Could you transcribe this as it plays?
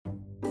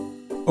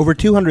Over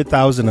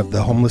 200,000 of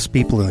the homeless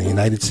people in the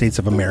United States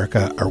of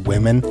America are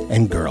women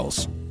and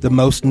girls. The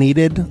most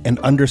needed and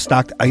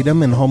understocked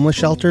item in homeless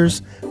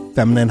shelters,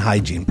 feminine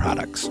hygiene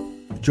products.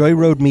 Joy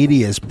Road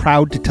Media is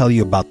proud to tell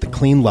you about the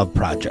Clean Love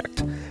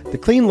Project. The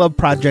Clean Love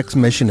Project's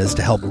mission is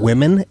to help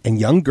women and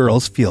young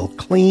girls feel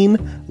clean,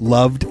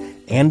 loved,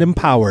 and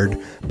empowered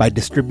by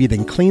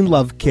distributing Clean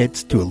Love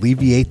kits to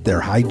alleviate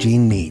their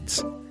hygiene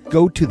needs.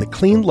 Go to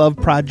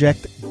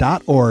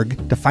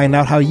thecleanloveproject.org to find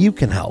out how you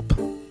can help.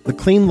 The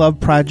Clean Love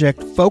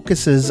Project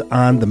focuses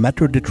on the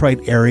Metro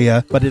Detroit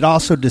area, but it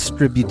also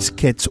distributes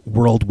kits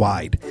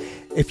worldwide.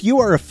 If you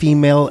are a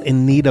female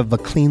in need of a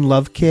Clean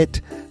Love kit,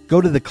 go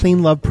to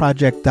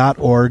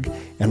thecleanloveproject.org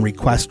and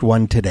request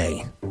one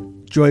today.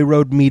 Joy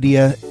Road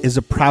Media is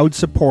a proud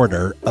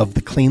supporter of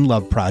the Clean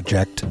Love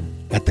Project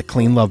at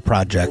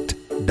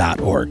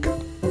thecleanloveproject.org.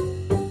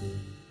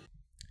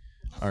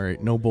 All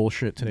right, no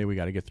bullshit today. We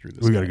got to get through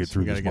this. We got to get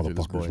through this,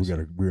 boys. We got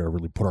to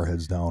really put our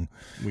heads down.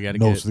 We got to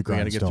get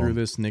through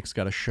this. Nick's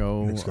got a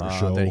show,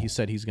 that he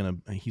said he's gonna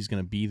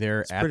be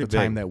there at the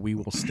time that we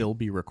will still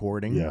be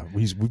recording. Yeah,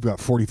 we've got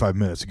 45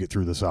 minutes to get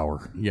through this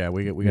hour. Yeah,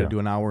 we got to do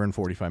an hour and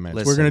 45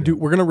 minutes. Listen,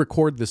 we're gonna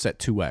record this at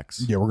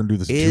 2x. Yeah, we're gonna do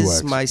this at 2x.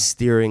 Is my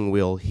steering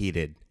wheel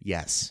heated?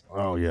 Yes.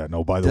 Oh yeah,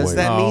 no. By the way, does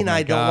that mean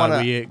I don't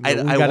want to?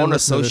 I won't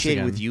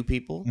associate with you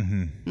people.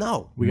 Mm-hmm.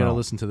 No, we got to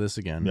listen to this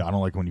again. Yeah, I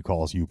don't like when you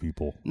call us you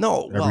people.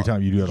 No, every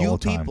time you do that all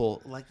the time.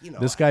 People,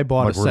 this guy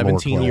bought a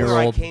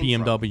 17-year-old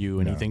BMW,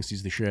 and he thinks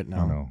he's the shit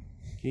now.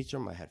 Can you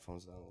turn my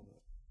headphones down a little bit?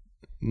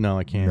 No,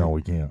 I can't. No,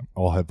 we can't.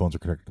 All headphones are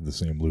connected to the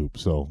same loop,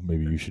 so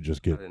maybe you should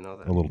just get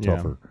a little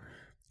tougher.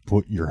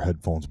 Put your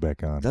headphones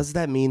back on. Does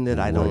that mean that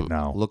I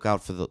don't look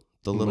out for the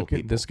little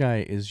people? This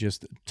guy is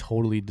just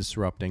totally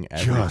disrupting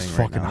everything. Just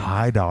fucking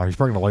high dollar. He's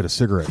probably gonna light a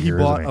cigarette. He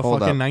bought a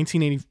fucking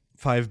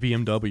 1985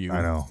 BMW.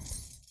 I know.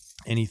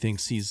 And he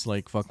thinks he's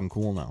like fucking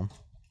cool now.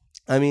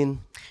 I mean,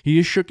 he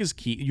just shook his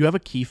key. You have a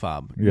key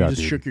fob. You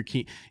just shook your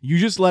key. You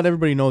just let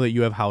everybody know that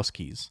you have house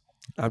keys.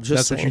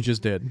 That's what you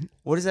just did.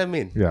 What does that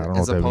mean? Yeah, I don't know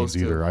what that means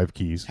either. I have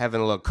keys.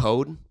 Having a little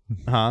code?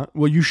 Huh?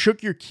 Well, you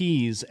shook your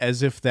keys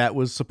as if that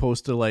was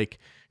supposed to like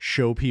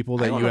show people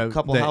that you have a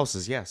couple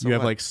houses. Yes, you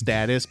have like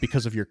status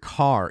because of your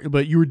car,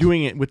 but you were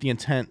doing it with the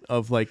intent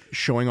of like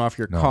showing off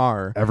your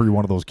car. Every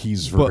one of those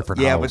keys is for a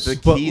different house.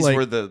 But the keys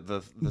were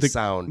the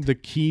sound. The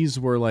keys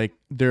were like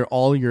they're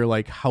all your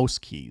like house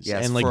keys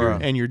and like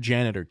your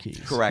janitor keys.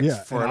 Correct.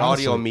 Yeah, for an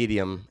audio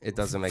medium, it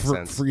doesn't make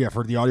sense.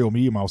 For the audio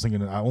medium, I was thinking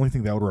the only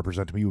thing that would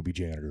represent to me would be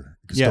janitor.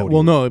 Custodian. Yeah.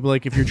 Well, no,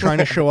 like if you're trying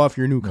to show off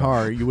your new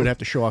car, you would have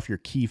to show off your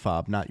key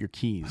fob, not your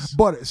keys.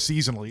 But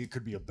seasonally, it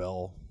could be a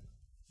bell.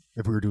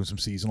 If we were doing some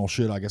seasonal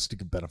shit, I guess to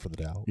get benefit of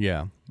the doubt.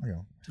 Yeah.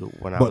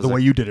 But the way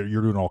you did it,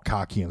 you're doing all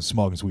cocky and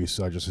smug. So I just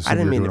assumed I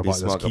didn't you mean were to be doing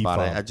smug about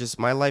it.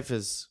 My life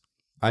is.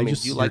 Do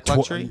you like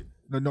luxury?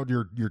 No,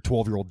 your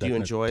 12-year-old. Do you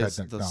enjoy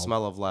the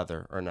smell of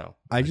leather or no?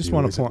 I just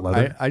want to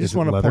point. I just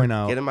want to point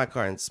out. Get in my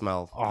car and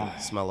smell.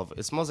 Smell of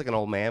it. Smells like an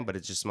old man, but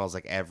it just smells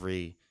like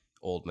every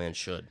old man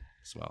should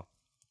smell.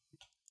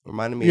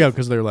 Reminded me. Yeah,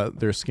 because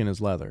their skin is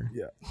leather.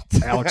 Yeah.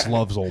 Alex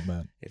loves old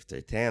men. If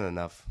they're tan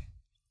enough.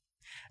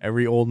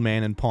 Every old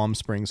man in Palm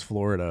Springs,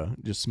 Florida,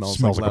 just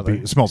smells like leather.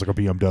 It smells like a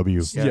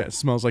BMW. Yeah, it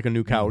smells like a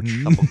new couch.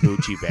 Couple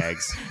Gucci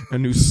bags. a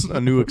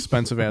new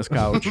expensive ass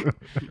couch.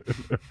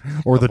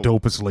 Or the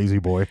dopest lazy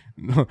boy.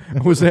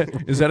 Is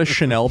that a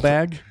Chanel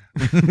bag?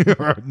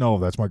 No,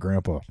 that's my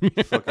grandpa.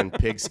 Fucking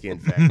pigskin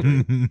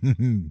factory.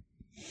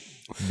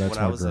 When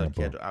I was a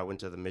kid, I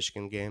went to the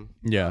Michigan game.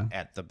 Yeah.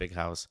 At the big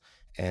house,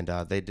 and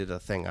they did a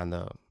thing on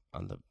the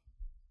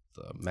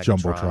Megatron,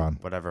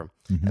 Jumbotron, whatever,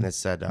 and it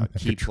said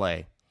key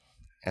play.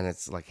 And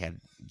it's like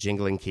had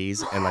jingling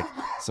keys and like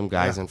some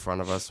guys in front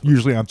of us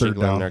usually on third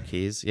down their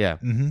keys. Yeah.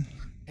 Mm-hmm.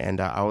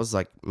 And I was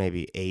like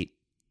maybe 8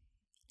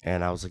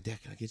 and I was like,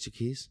 Dad, can I get your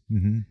keys?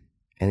 Mm-hmm.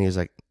 And he was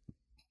like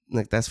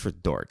that's for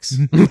dorks.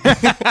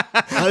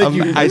 How did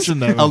you mention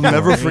that before? I'll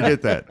never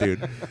forget that, dude.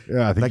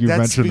 Yeah, I think you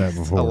mentioned that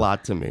before. A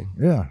lot to me.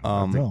 Yeah.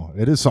 No,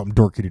 it is something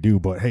dorky to do,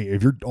 but hey,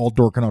 if you're all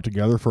dorking out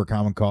together for a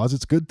common cause,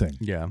 it's a good thing.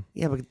 Yeah.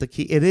 Yeah, but the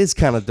key, it is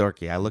kind of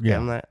dorky. I look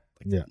at him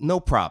no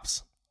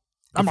props.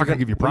 I'm not going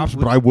to give you props,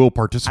 but I will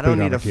participate on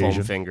occasion. I don't need a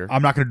foam finger.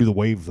 I'm not going to do the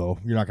wave, though.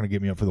 You're not going to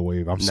get me up for the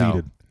wave. I'm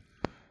seated.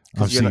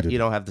 Because you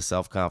don't have the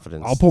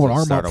self-confidence. I'll pull an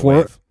arm up for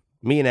it.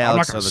 Me and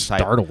Alex are the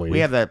type. We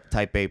have that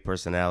type A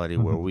personality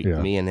where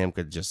me and him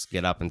could just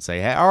get up and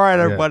say, "Hey, all right,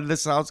 everybody,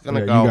 this is how it's going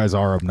to go." You guys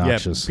are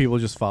obnoxious. Yeah, people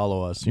just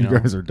follow us. You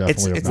guys are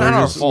definitely obnoxious. It's not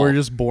our fault. We're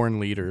just born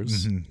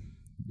leaders. Mm-hmm.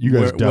 You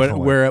guys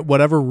definitely. We're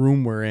whatever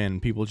room we're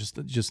in, people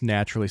just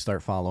naturally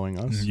start following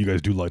us. You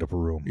guys do light up a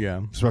room.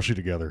 Yeah. Especially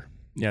together.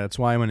 Yeah, that's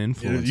why I'm an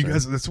influencer. You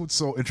guys, that's what's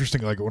so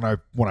interesting. Like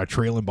when I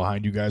trail in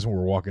behind you guys when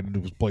we're walking into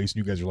this place, and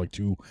you guys are like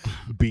two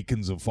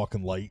beacons of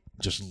fucking light.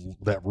 Just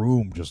that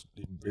room,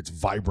 it's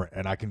vibrant,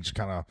 and I can just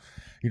kind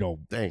of,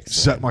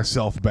 set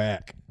myself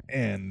back.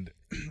 And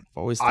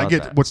always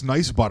what's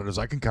nice about it is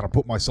I can kind of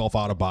put myself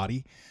out of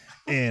body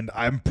and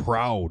I'm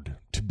proud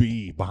to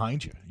be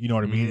behind you. You know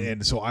what I mean?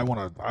 And so I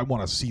want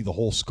to see the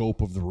whole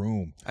scope of the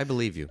room. I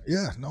believe you.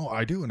 Yeah, no,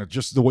 I do, and it's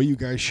just the way you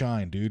guys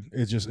shine, dude.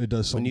 It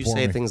does something. When you for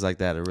say me. things like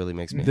that, it really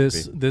makes me happy.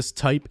 This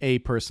type A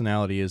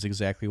personality is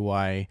exactly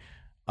why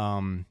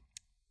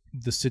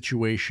the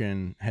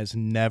situation has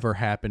never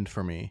happened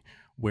for me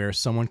where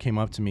someone came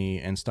up to me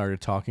and started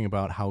talking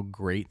about how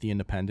great The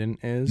Independent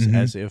is,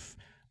 as if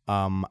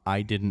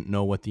I didn't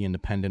know what The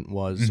Independent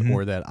was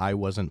or that I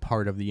wasn't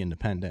part of The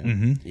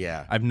Independent.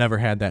 Yeah. I've never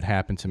had that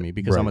happen to me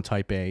because I'm a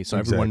type A, so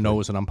everyone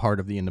knows that I'm part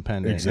of The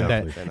Independent.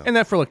 Exactly. And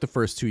that for like the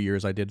first 2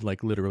 years, I did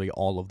like literally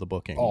all of the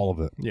booking. All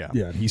of it. Yeah.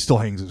 Yeah. He still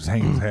hangs his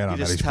hat on that.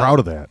 just He's tell- proud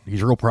of that.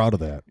 He's real proud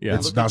of that. Yeah.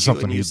 It's Look not at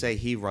something you you say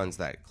he runs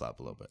that club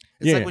a little bit.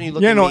 It's Yeah, like when you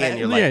look yeah, at no, me and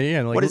you're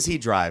like, like, what does he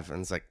drive? And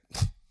it's like,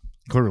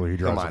 clearly he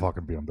drives Come a on.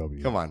 fucking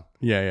BMW. come on.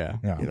 Yeah.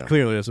 You know.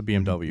 Clearly, it's a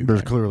BMW.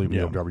 There's guy. clearly a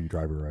Yeah. BMW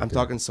driver right I'm there.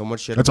 talking so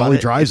much shit That's about all he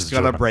it, drives It's is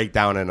going to German. break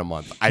down in a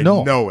month. I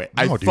No. know it.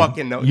 I No, dude.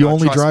 fucking know. You No,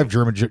 only trust drive me.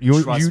 German.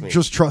 You Trust me.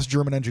 just trust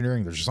German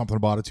engineering. There's just something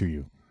about it to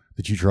you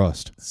that you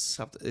trust.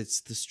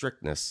 It's the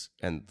strictness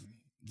and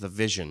the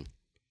vision.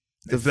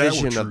 The If that were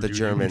vision true, of the dude,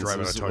 you'd be Germans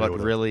driving a is what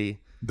Toyota. really...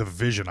 The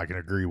vision I can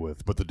agree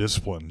with, but the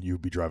discipline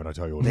you'd be driving a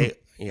Toyota.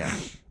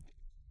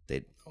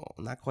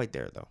 Not quite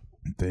there, though.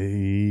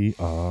 They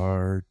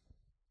are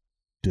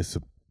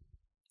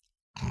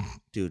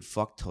Dude,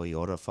 fuck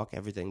Toyota. Fuck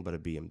everything but a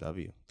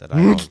BMW that I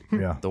own.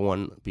 Yeah. The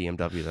one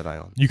BMW that I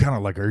own. You kind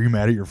of like, are you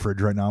mad at your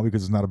fridge right now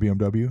because it's not a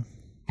BMW?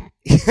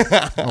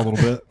 A little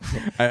bit.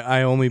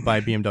 I only buy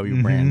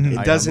BMW brand. It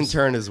items. doesn't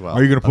turn as well.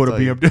 Are you going to put I'll a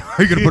tell you. BMW?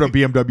 Are you going to put a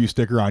BMW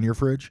sticker on your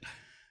fridge?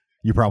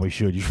 You probably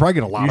should. You should probably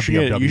get a lot of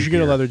BMW. You should get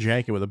a gear. leather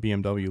jacket with a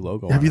BMW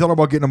logo. Have on you it. thought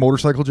about getting a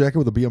motorcycle jacket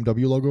with a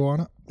BMW logo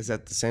on it? Is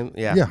that the same?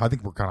 Yeah. Yeah, I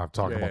think we're kind of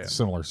talking about yeah. the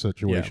similar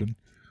situation.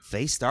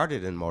 They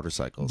started in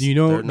motorcycles. Do you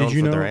know? They're known Did you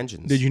for know? their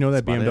engines. Did you know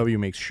that That's about it. BMW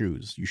makes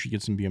shoes? You should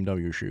get some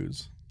BMW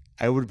shoes.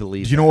 I would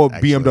believe. Do you know what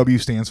that, actually.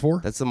 BMW stands for?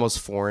 That's the most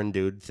foreign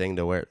dude thing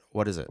to wear.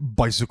 What is it?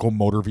 Bicycle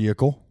motor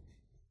vehicle.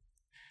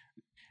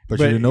 But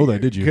you didn't know that,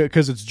 did you?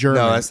 Because it's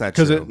German. No, that's not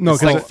true. No,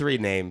 it's like three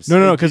names.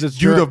 No, because it's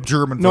Do the German.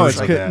 German No,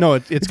 version it's of that. no,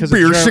 it's because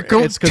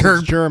Beersicle it's because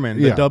it's German.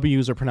 Yeah. The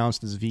W's are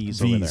pronounced as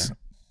V's over V's. there.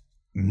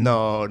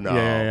 No.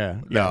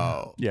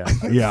 Yeah.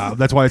 Yeah,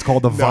 that's why it's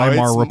called the Weimar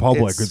it's-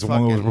 Republic. it's It's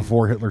one that was fucking-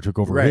 before Hitler took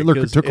over. Right, Hitler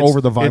 'cause took over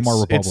the Weimar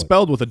Republic. It's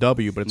spelled with a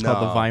W, but it's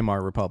called the No.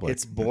 Weimar Republic.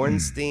 It's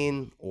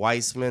Bornstein,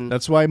 Weissman.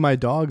 That's why my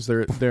dogs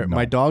they're No.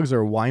 my dogs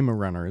are Weimar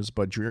runners,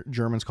 but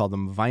Germans call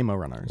them Weimar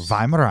runners.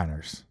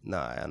 Weimaraners. No,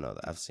 I know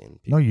that. I've seen.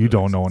 No, people you do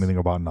don't know accents. anything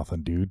about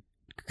nothing, dude.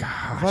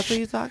 Gosh. What are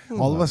you talking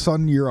All of about? a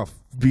sudden, you're a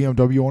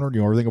BMW owner and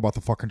you know everything about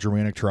the fucking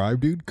Germanic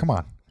tribe, dude? Come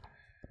on.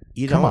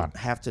 You Come don't on.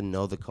 have to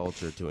know the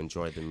culture to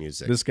enjoy the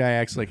music. This guy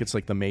acts like it's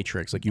like the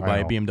Matrix. Like you I buy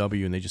a know.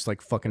 BMW and they just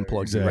like fucking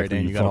plug you Exactly. right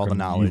in. You got all the fucking-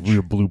 knowledge.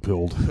 You're blue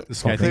pilled.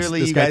 This guy Clearly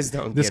thinks, you guys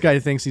don't This get guy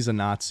it. thinks he's a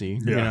Nazi.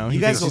 You Yeah. know, You he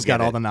guys thinks don't he's got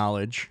get all it. the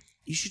knowledge.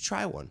 You should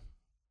try one.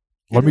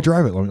 Let me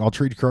drive it. I'll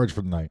trade you cards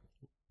for the night.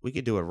 We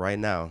could do it right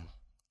now.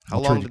 How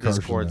I'll long trade did you these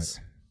cars for cords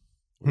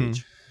Hmm.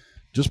 reach?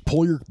 Just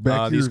pull your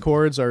back. These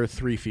cords are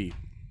 3 feet.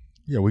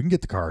 Yeah, we can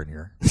get the car in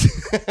here. We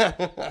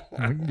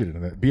can get into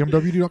that.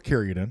 BMW, dude, I'll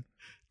carry it in.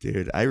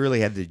 Dude, I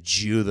really had to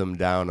Jew them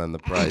down on the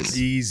price.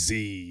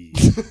 Easy.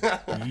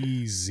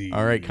 Easy.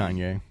 All right,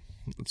 Kanye,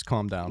 let's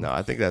calm down. No,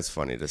 I think that's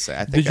funny to say.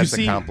 I Did think you that's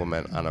see- a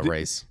compliment on a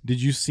race. Did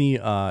you see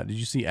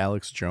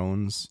Alex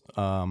Jones?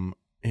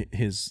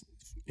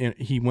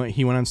 He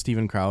went on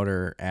Steven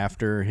Crowder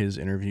after his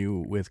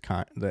interview with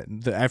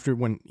after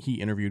when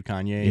he interviewed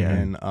Kanye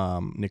and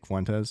Nick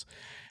Fuentes,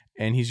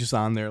 and he's just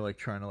on there like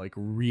trying to like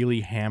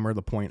really hammer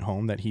the point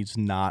home that he's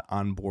not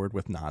on board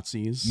with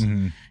Nazis.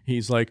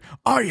 He's like,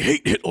 I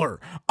hate Hitler.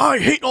 I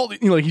hate all the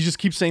like he just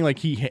keeps saying like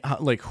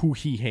who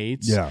he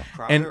hates. Yeah.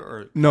 Crowder and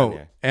or no,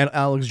 Kanye? and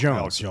Alex Jones.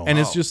 Alex Jones. And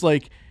it's just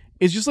like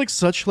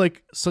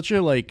such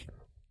a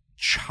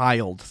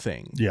child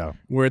thing. Yeah.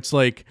 Where it's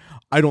like,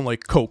 I don't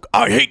like Coke.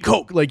 I hate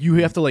Coke. Like you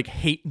have to like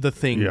hate the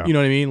thing. Yeah. You know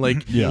what I mean?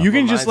 Like Yeah. you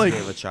can just Reminds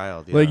like me of a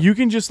child. like yeah. you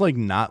can just like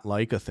not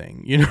like a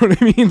thing. You know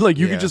what I mean? Like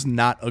you Yeah. can just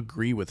not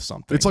agree with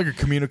something. It's like a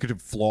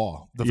communicative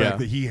flaw. The Yeah. fact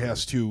that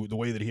the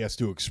way that he has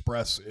to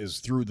express is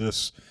through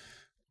this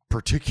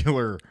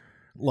particular,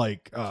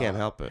 Can't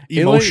help it.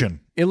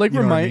 emotion. It like You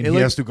know what I remind mean? it He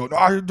like, has to go, no,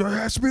 it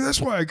has to be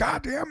this way.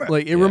 God damn it.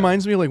 like it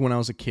reminds me of like when I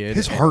was a kid.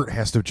 His heart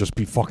has to just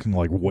be fucking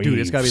like waves. Dude,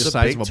 it's gotta be the It's a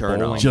size big of a turn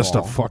bowling on. just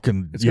ball. a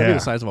fucking, It's gotta yeah. be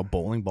the size of a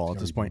bowling ball at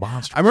this point.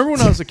 monstrous. I remember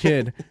when I was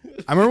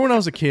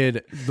a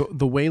kid.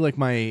 The way like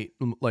my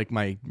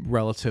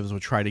relatives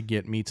would try to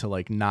get me to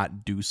like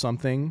not do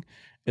something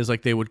is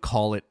like they would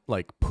call it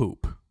like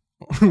poop.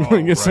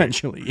 Like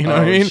essentially, you know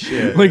what I mean?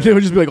 shit. Like they would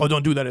just be like, "Oh,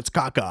 don't do that, it's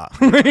caca."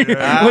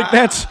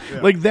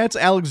 Like that's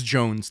Alex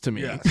Jones to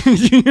me.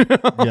 Yes. You know?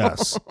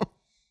 Yes.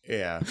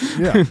 Yeah,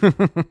 Yeah.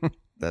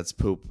 that's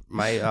poop.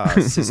 My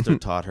sister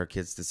taught her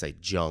kids to say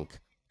junk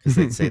because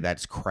they'd say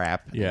that's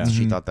crap. Yeah. And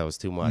she thought that was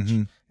too much.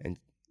 And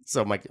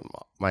so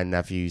my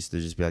nephew used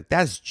to just be like,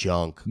 that's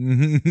junk.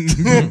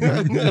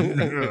 That's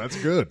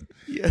good.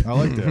 Yeah. I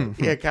like that.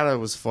 Yeah, it kind of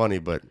was funny,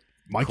 but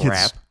My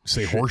crap. kids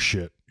say horse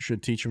shit.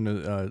 should teach him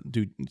to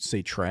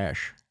say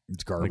trash.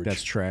 It's garbage. Like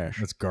that's trash.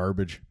 That's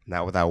garbage.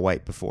 Not without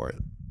white before it.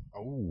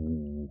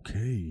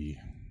 Okay.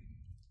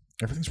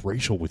 Everything's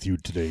racial with you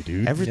today,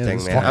 dude. Everything,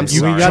 Yeah, man. I'm he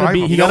sorry. got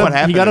You know what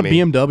happened a to me?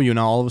 BMW, and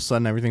all of a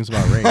sudden everything's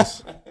about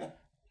race.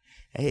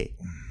 Hey,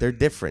 they're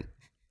different.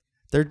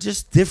 They're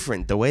just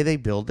different. The way they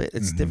build it,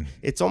 it's different.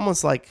 It's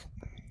almost like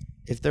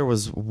if there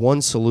was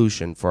one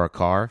solution for a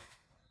car.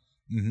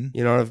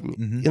 You know what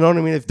you know what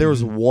I mean? If there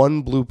was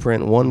one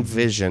blueprint, one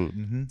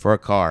vision for a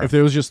car. If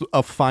there was just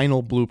a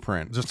final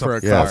blueprint for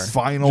a car.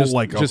 Final,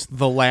 just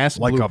the last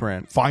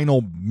blueprint. A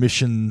final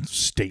mission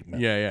statement.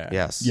 Yeah.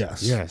 Yes. Yeah,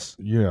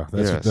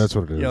 that's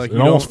what it is. Yeah, like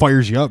it almost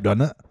fires you up,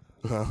 doesn't it?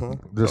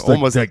 Just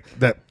Almost like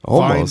that.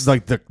 almost.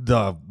 Like the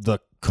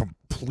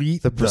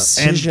complete, The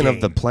precision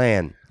of the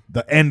plan.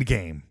 the end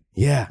game.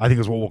 Yeah. I think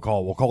is what we'll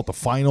call it. We'll call it the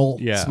final.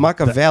 Yeah. It's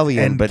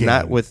Machiavellian, end but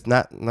not game. with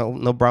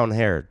no brown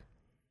haired.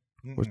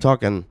 We're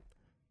talking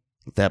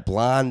that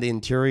blonde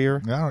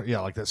interior.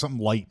 Yeah, like that. Something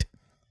light.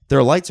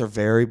 Their lights are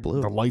very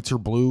blue. The lights are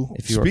blue.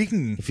 If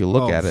you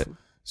look at it.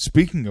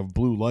 Speaking of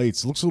blue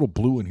lights, it looks a little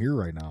blue in here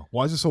right now.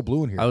 Why is it so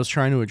blue in here? I was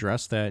trying to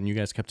address that, and you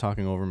guys kept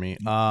talking over me.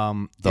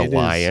 The it is-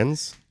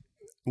 Lions.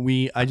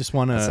 I just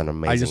want That's an to.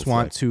 amazing I just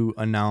want flick. to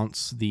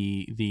announce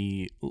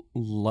the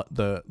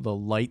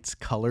lights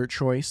color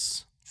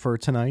choice for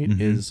tonight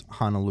is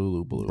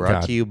Honolulu blue.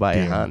 Brought to you by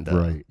Damn Honda.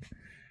 Right.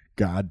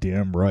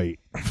 Goddamn right.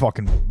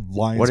 Fucking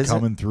Lions What is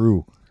coming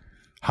through.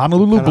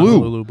 Honolulu blue.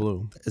 Honolulu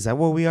blue. Is that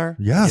what we are?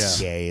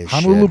 Yes. Yeah. Gay as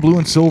Honolulu shit. blue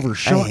and silver.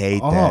 Shut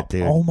hate up. that,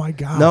 dude. Oh my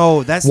god.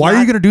 No, that's Why not,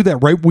 are you gonna do that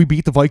right when we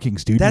beat the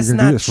Vikings, dude? That's You're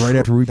gonna not do this right true.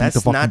 after we beat That's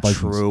the fucking not Vikings.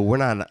 true. We're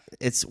not.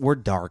 We're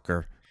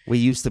darker. We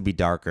used to be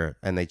darker,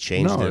 and they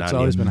changed No, it. it's on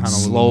always you. been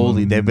Honolulu.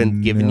 Slowly, they've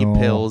been giving you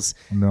pills.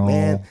 No.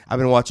 Man, I've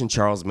been watching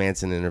Charles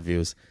Manson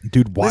interviews.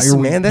 Dude, why Listen,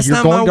 are we? man, that's you're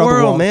not going my down the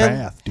world, wrong man.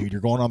 path, dude.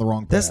 You're going on the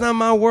wrong path. That's not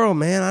my world,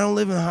 man. I don't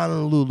live in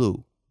Honolulu.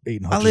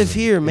 Aiden I live Hutchinson-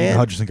 here, Aiden man.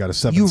 Hutchinson got a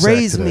 7th You sack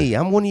raised today. me.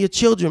 I'm one of your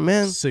children,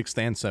 man. 6th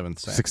and 7th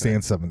sack. 6th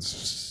and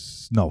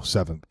 7th. No,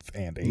 7th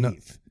and 8th. No.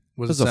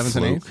 Was This it is a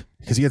 7th and fluke. 8th?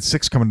 Because he had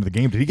 6 coming into the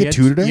game. Did he get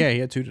 2 today? Yeah, he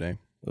had 2 today.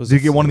 Did he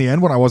get one in the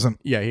end when I wasn't?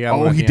 Yeah, he got Oh,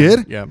 one at he the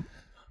end. did? Yeah.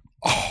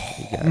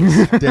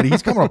 Daddy,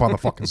 he's coming up on the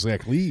fucking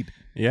sack lead.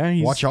 Yeah,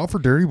 Watch out for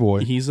Dirty Boy.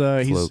 He's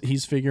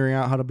figuring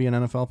out how to be an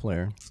NFL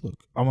player.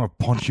 I'm gonna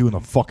punch you in the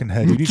fucking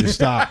head. You need to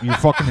stop. You're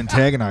fucking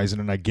antagonizing,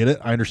 and I get it.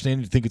 I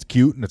understand you think it's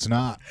cute, and it's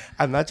not.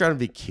 I'm not trying to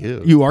be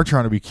cute. You are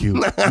trying to be cute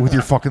with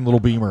your fucking little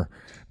Beamer,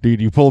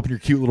 dude. You pull up in your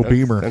cute little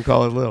Beamer. Don't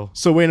call it little.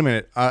 So wait a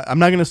minute. I'm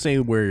not going to say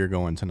where you're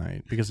going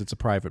tonight because it's a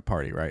private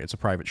party, right? It's a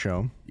private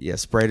show. Yeah,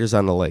 Spraders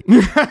on the lake.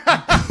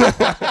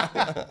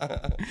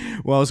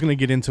 Well, I was going to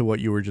get into what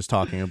you were just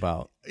talking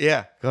about.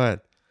 Yeah, go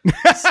ahead.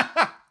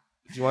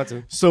 Do you want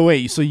to? So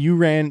wait, so you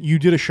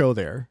did a show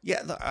there,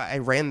 Yeah, I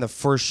ran the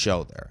first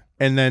show there.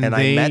 and then And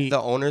they I met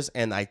the owners,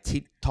 and I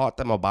taught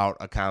them about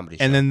a comedy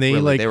show. and then they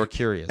Really, they were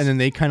curious. and then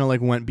they kind of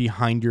like went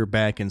behind your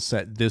back and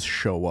set this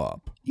show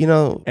up, you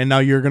know, and now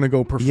you're going to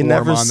go perform you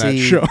never on that see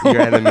show.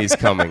 your enemies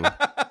coming.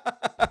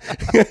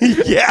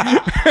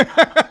 Yeah,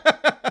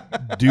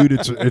 Dude,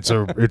 it's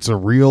a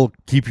real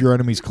keep your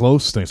enemies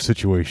close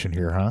situation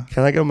here, huh?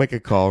 can I go make a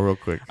call real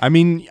quick? I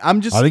mean,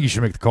 I'm just I think you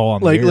should make the call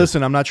on like, the air.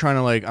 listen, I'm not trying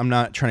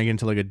to get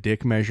into like a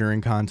dick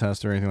measuring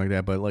contest or anything like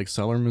that, but like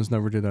Sellerman's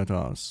never did that to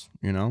us,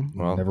 you know?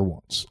 Well, Never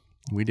once.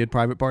 We did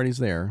private parties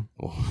there.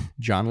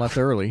 John left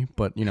early,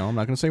 but you know, I'm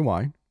not going to say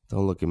why.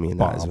 don't look at me in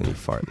the eyes when you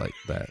fart like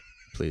that,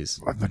 please.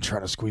 I've been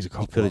trying to squeeze a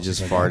couple. Could have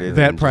just farted.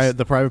 That and just-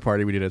 the private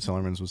party we did at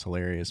Sellerman's was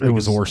hilarious. It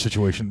was the because- worst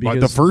situation. But the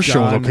because first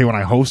show was John- okay when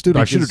I hosted.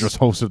 I should have because- just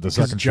hosted the because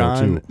second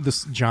show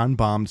too. John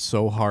bombed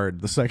so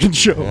hard the second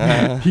show.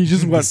 He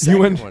just went.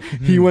 second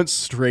He went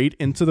straight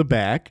into the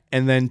back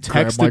and then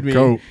Grab texted my me.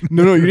 coat.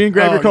 No, you didn't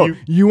grab Oh, your coat.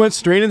 You went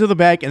straight into the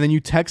back and then you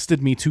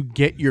texted me to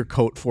get your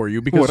coat for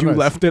you because What did you I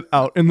left it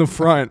out in the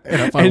front.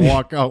 And if I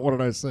walk out, what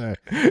did I say?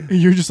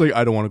 You're just like,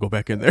 I don't want to go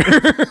back in there.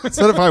 I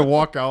said if I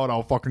walk out,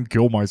 I'll fucking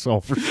kill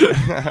myself in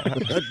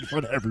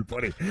front of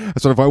everybody. I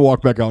said if I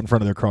walk back out in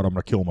front of their crowd, I'm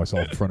gonna kill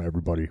myself in front of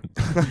everybody.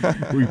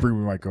 Will you bring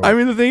me my coat? I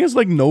mean, the thing is,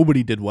 like,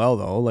 nobody did well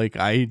though. Like,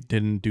 I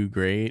didn't do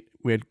great.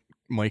 We had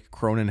Mike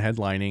Cronin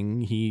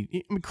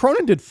headlining.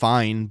 Cronin did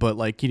fine, but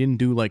like he didn't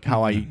do like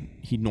how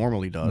he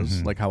normally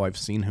does, like how I've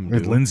seen him do.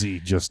 With Lindsay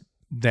just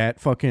That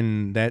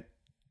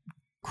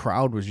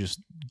crowd was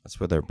just That's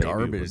where their baby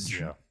garbage. was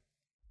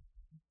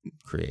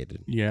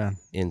created Yeah.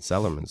 in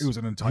Sellerman's. it was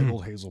an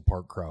entitled Hazel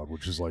Park crowd,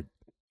 which is like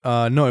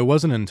No, it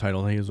wasn't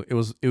entitled. It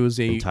was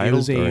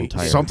Entitled or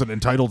entitled? something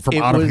entitled from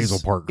out of Hazel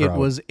Park crowd.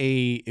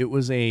 It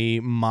was a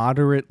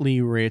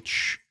moderately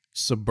rich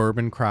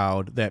suburban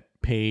crowd that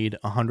paid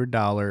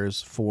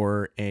 $100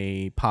 for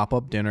a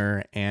pop-up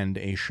dinner and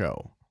a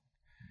show.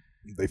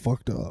 They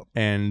fucked up.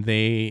 And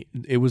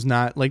it was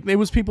not like, it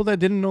was people that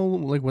didn't know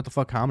like what the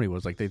fuck comedy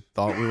was. Like they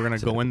thought we were gonna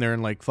go in there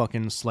and like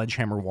fucking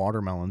sledgehammer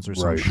watermelons or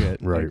some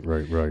shit. Like,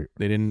 Right.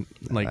 they didn't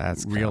like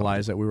That's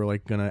realize that we were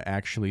like gonna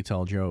actually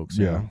tell jokes.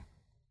 you Yeah. know?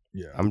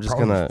 Yeah. I'm just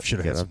Probably gonna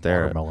should've get had up some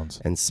there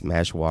watermelons. and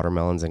smash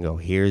watermelons and go,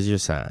 here's your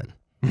sign.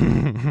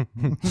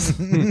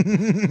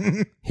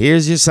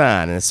 Here's your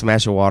sign, and I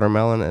smash a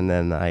watermelon, and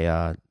then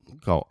I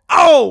go,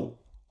 oh.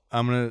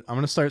 I'm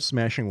gonna start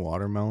smashing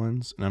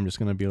watermelons, and I'm just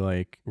gonna be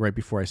like, right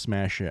before I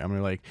smash it, I'm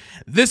gonna like,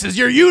 this is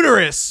your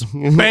uterus,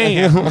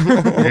 bam.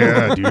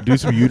 Yeah, dude, do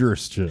some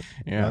uterus shit.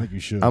 Yeah, I think you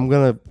should. I'm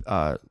gonna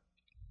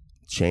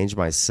change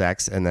my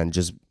sex and then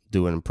just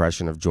do an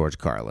impression of George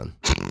Carlin.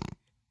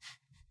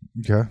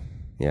 Okay.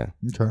 Yeah.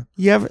 Okay.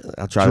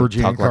 I'll try to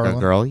talk like a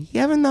girl. You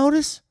ever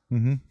notice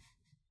when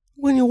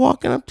you're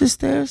walking up the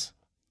stairs?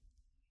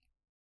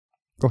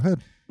 Go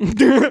ahead.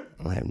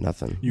 I have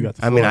nothing. You got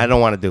the I mean, I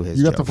don't want to do his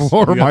You got jokes. the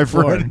floor, my the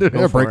floor. friend. Go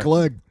Yeah, for break it. a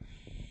leg.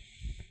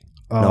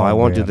 No, I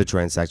won't do man. the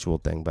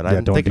transsexual thing, but Yeah,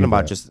 I'm don't thinking do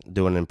about that. just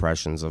doing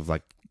impressions of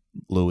like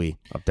Louis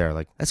up there.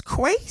 Like, that's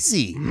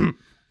crazy.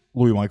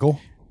 Louis Michael.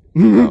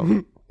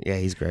 Oh, yeah,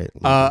 he's great.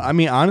 I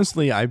mean,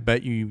 honestly, I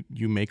bet you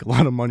make a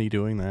lot of money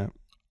doing that.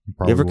 You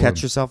Probably ever would.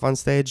 catch yourself on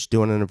stage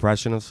doing an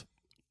impression of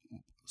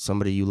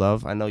somebody you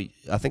love?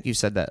 I think you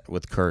said that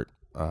with Kurt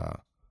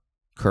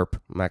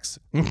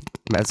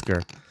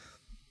Metzger.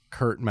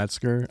 Kurt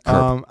Metzger.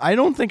 I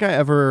don't think I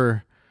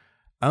ever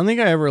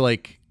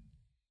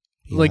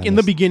like in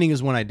the beginning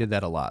is when I did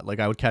that a lot. Like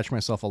I would catch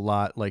myself a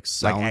lot like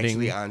sounding Like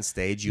actually on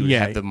stage, you would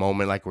Yeah. have the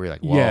moment like where you're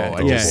like, whoa, Yeah,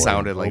 I yeah. just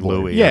sounded like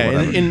Louis. Yeah, or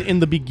whatever. in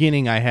the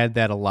beginning, I had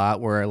that a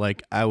lot where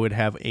like I would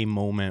have a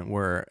moment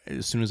where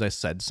as soon as I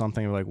said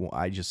something, like well,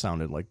 I just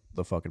sounded like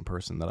the fucking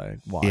person that I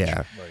watched.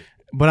 Yeah.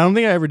 But I don't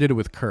think I ever did it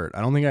with Kurt.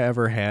 I don't think I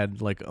ever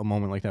had like a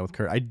moment like that with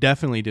Kurt. I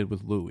definitely did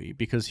with Louis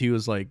because he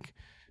was like,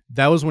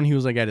 that was when he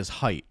was like at his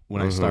height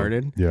when I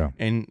started. Yeah.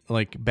 And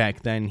like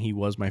back then he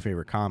was my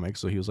favorite comic.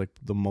 So he was like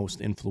the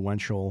most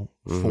influential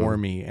for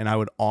me. And I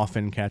would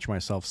often catch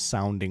myself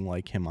sounding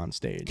like him on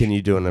stage. Can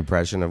you do an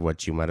impression of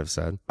what you might have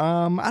said?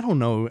 I don't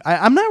know.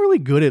 I'm not really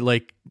good at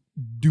like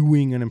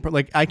doing an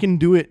like I can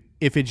do it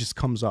if it just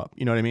comes up.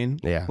 You know what I mean?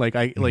 Yeah. Like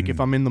like if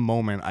I'm in the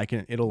moment,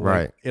 it'll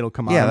like, it'll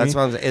come out. Yeah, of that's me.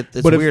 what I'm saying.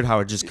 It's But if- weird how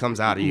it just comes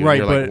out of you. Right,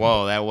 You're like, but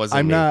whoa, that wasn't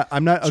I'm me. not.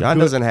 I'm not. John a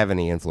good, doesn't have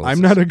any influence.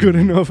 I'm not a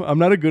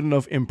good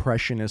enough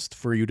impressionist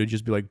for you to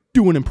just be like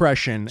do an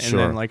impression and Sure.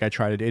 then like I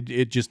tried it.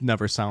 It just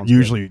never sounds.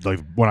 Usually, like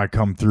when I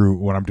come through,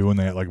 when I'm doing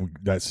that, like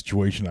that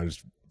situation, I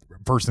just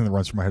first thing that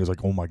runs through my head is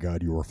like, oh my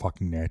god, you were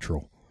fucking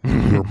natural.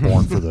 You were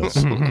born for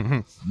this.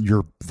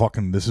 You're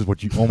fucking. This is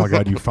what you. Oh my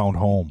god, you found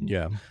home. Good.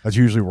 Yeah. That's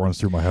usually what runs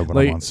through my head when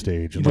Like- I'm on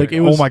stage. And like like, it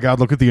was- oh my god,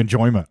 look at the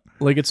enjoyment.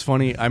 Like it's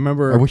funny. I I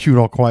remember. wish you would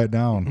all quiet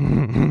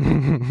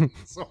down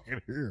so I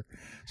can hear,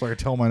 so I can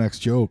tell my next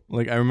joke.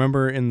 Like I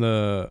remember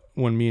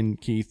when me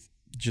and Keith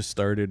just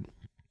started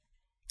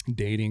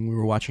dating, we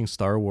were watching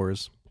Star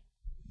Wars,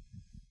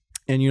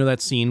 and you know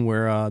that scene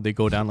where they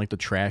go down like the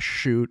trash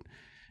chute,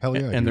 Hell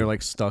yeah, and they're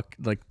like stuck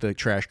like the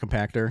trash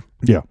compactor.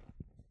 yeah.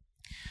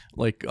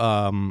 Like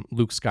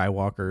Luke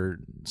Skywalker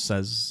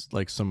says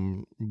like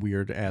some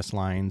weird ass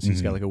lines.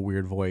 He's got like a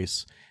weird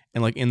voice,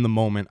 and like in the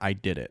moment I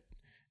did it,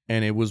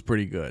 and it was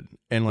pretty good.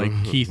 And like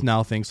Keith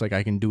now thinks like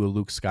I can do a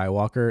Luke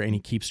Skywalker, and he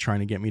keeps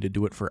trying to get me to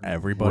do it for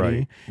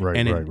everybody. Right,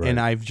 and right. and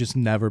I've just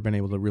never been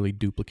able to really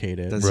duplicate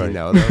it. Does he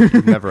know though?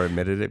 You've never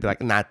admitted it. Be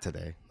like, not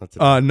today. Not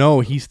today.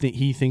 No, he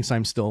thinks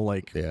I'm still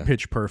like Yeah.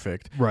 pitch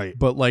perfect. Right.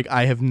 But like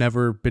I have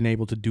never been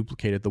able to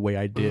duplicate it the way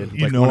I did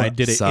You like know when what I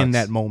did it in sucks?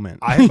 that moment.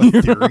 I have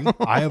a theory.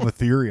 I have a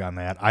theory on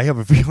that. I have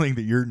a feeling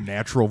that your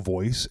natural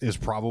voice is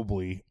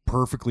probably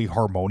perfectly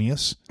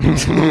harmonious,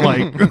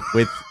 like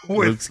with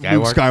Luke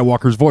Skywalker.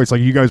 Skywalker's voice. Like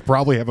you guys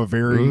probably have a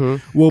very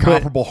Well, but-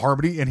 comparable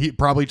harmony, and he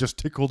probably just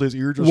tickled his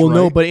ear just well, right.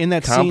 no, but in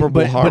that scene, Comparable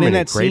but in harmony,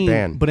 that great scene,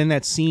 band. but in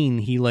that scene,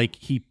 he like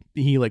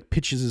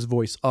pitches his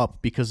voice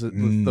up because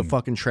the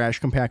fucking trash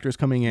compactor's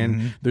coming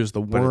in. There's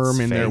the it's worm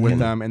in there fake with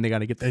and- them, and they got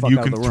to get the and fuck you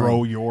out can of the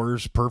throw room.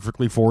 yours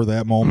perfectly for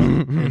that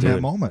moment. In that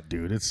moment,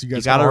 dude, it's you You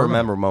guys got to are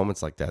remember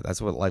moments like that.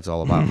 That's what life's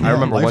all about. I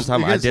remember one Life's-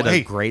 time I because, did a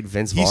hey, great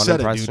Vince He Vaughn said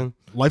impression. it,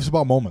 dude. Life's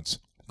about moments.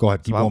 Go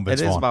ahead, keep Well, going,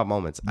 Vince it is Vaughn. about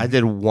moments. I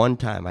did one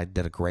time. I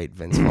did a great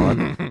Vince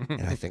Vaughn,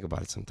 and I think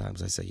about it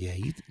sometimes. I say, "Yeah,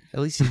 at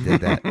least you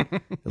did that.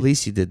 At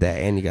least you did that,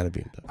 and you got to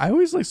be." I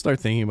always like start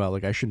thinking about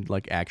like I should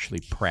like actually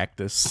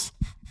practice.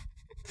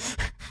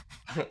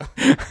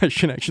 I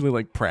should actually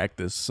like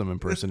practice some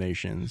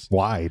impersonations.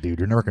 Why, dude?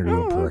 You're never gonna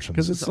do impressions.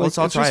 Because it's Let's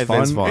like all it's try just a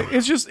Vince fun. Vaughn.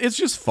 It's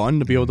just fun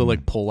to be able to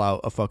like pull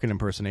out a fucking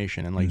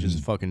impersonation and like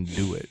just fucking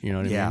do it. You know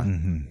what I Yeah,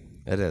 mean?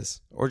 it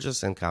is. Or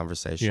just in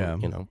conversation. Yeah.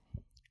 You know.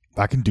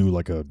 I can do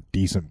like a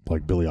decent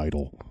like Billy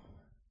Idol.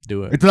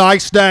 Do it. It's a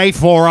nice day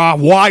for a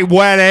white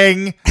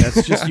wedding.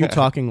 That's just you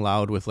talking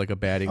loud with like a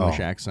bad English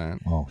Oh.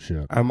 accent. Oh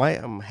shit. Are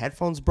my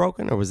headphones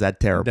broken, or was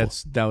that terrible?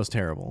 That was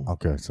terrible.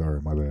 Okay,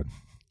 sorry, my bad.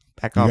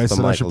 Back You off guys the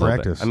said I mic a should little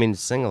practice. bit. I mean,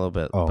 sing a little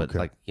bit, Oh, but okay.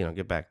 like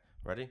get back.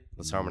 Ready?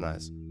 Let's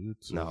harmonize.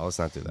 No, let's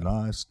not do that.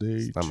 Nice day.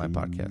 It's not my to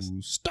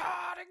podcast.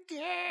 Start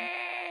again.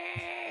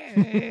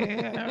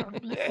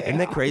 Isn't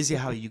that crazy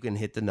how you can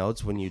hit the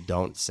notes when you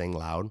don't sing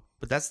loud?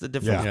 But that's the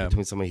difference Yeah.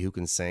 between somebody who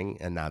can sing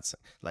and not sing.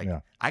 Like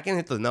Yeah. I can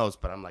hit the notes,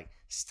 but I'm like,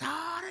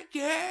 start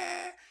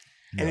again.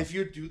 And if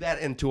you do that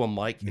into a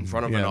mic in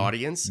front of an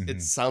audience,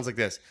 it sounds like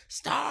this.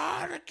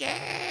 Start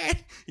again.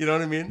 You know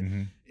what I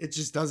mean? It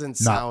just doesn't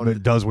sound.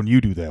 It does when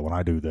you do that. When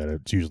I do that,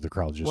 it's usually the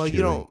crowd just. Well, cheering.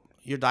 you don't.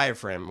 Your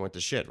diaphragm went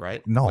to shit,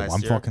 right? No,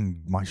 Last year?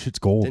 fucking. My shit's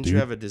gold. Didn't dude. you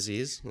have a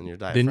disease in your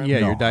diaphragm? No,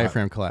 your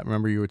diaphragm collapsed.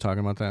 Remember you were talking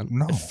about that?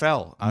 No, It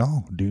fell.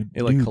 no, dude.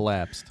 It like dude.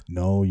 collapsed.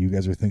 No, you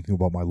guys are thinking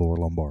about my lower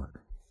lumbar.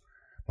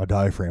 My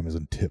diaphragm is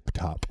in tip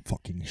top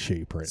fucking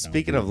shape right now.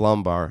 Speaking of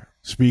lumbar,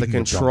 Speaking the of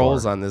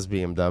controls lumbar. on this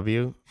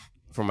BMW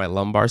for my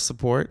lumbar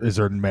support. Is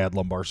there mad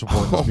lumbar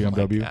support in this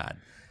BMW? My God.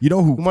 You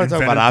know who You wanna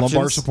talk invented about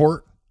lumbar options?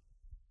 support?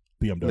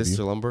 BMW.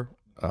 Mr. Lumber?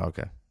 Oh,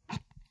 okay.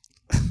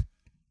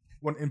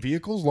 When in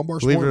vehicles, lumbar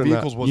Believe support it in or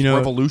vehicles not. was You know-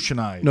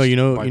 revolutionized. No, you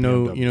know by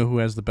BMW. who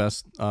has the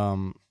best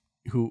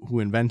who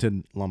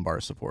invented lumbar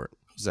support?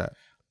 Who's that?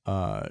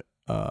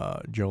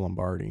 Joe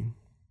Lombardi.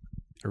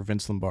 Or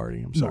Vince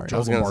Lombardi. I'm No, sorry. Joe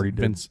was gonna Lombardi say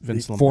did. Vince The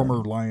Lombardi. former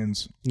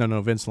Lions.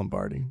 No, Vince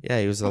Lombardi.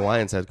 Yeah, he was the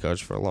Lions head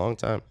coach for a long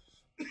time.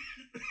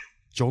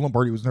 Joe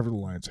Lombardi was never the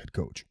Lions head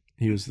coach.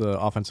 He was the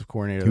offensive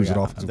coordinator. He was that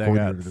an got- offensive that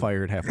coordinator. got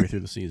fired halfway through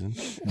the season.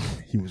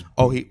 He was.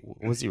 Oh,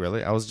 was he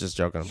really? I was just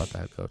joking about the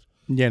head coach.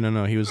 Yeah,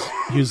 no. He was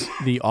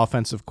the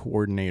offensive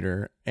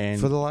coordinator,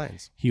 and For the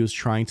Lions. he was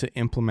trying to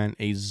implement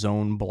a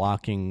zone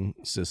blocking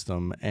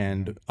system,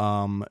 and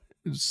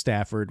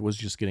Stafford was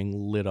just getting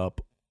lit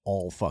up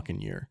all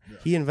fucking year.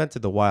 He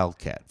invented the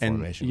Wildcat And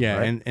formation. yeah,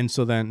 right? and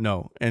so then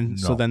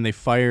so then they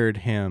fired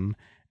him,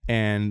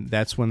 and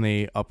that's when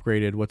they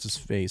upgraded what's his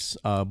face,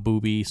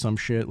 Booby, some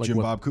shit like Jim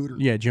what- Bob Cooter.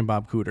 Yeah, Jim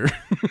Bob Cooter.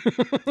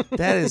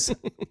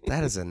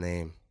 that is a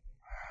name.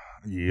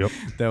 Yep.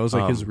 That was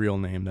like his real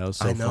name. That was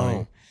so I know.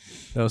 funny.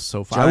 That was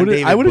so John funny.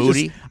 David I would have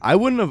Booty? just. I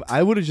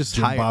would have just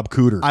Jim hired Bob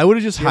Cooter. I would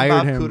have just Jim hired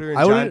Bob him. Cooter and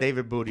I John would.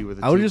 David Booty were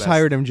the I would two have just best.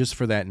 hired him just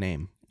for that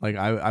name. Like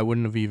I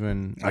wouldn't have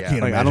even. I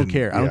can't like, I don't imagine-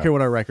 care. I don't yeah. care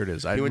what our record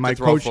is. He went My to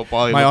throw coach,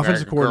 football, he my looked like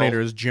offensive a girl. coordinator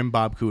is Jim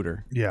Bob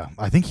Cooter. Yeah,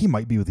 I think he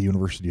might be with the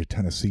University of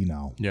Tennessee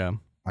now. Yeah,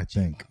 I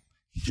think.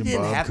 He Jim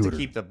didn't Bob have Cooter. to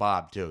keep the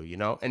Bob too, you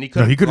know, and he No,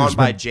 could he have could've gone just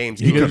by been- James.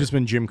 he could Cooter. have just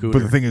been Jim Cooter. But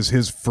the thing is,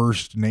 his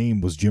first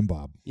name was Jim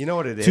Bob. You know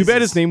what it is? Too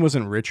bad his It's- name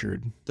wasn't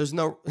Richard. There's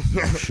no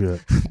Oh,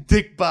 shit.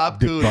 Dick Bob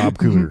Dick Cooter. Bob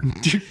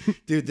Cooter.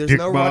 Dude, there's Dick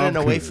no Bob running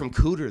away Cooter. from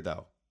Cooter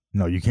though.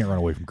 No, you can't run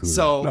away from Cooter.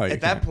 So No, you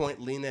at that can't.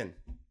 point, lean in.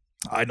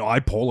 I know.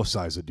 I'd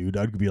policize it, dude.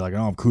 I'd be like,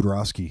 oh, I'm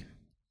Cooterowski.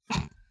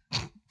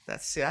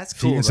 That's See,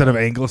 cool. instead though. of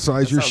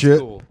anglicize That your sounds shit,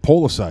 cool.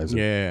 policize it.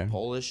 Yeah.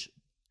 Polish.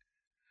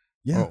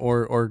 Yeah.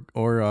 Or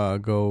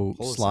go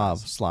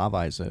Policize.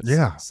 Slavize it.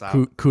 Yeah.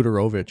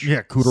 Cooterovich.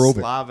 Yeah, Cooterovic.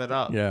 Slav it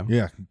up. Yeah.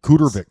 Yeah,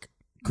 Cootervic.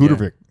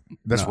 Cootervic.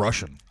 That's No.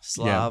 Russian.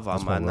 Slav That's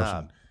on my called Russian.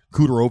 knob.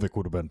 Cooterovic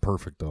would have been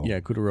perfect, though. Yeah,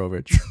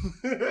 Cooterovich.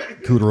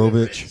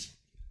 Cooterovich.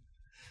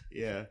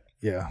 Yeah.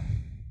 Yeah.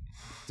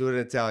 Do an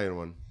Italian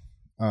one.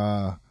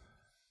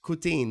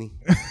 Cutini.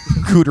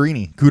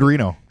 Cooterini.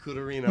 Cooterino.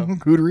 Cooterino.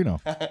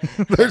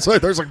 Cooterino.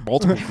 there's like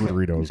multiple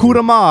Cooterinos.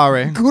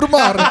 Cootermari.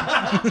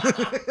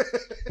 Cootermari.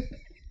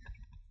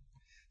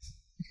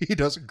 He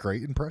does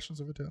great impressions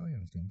of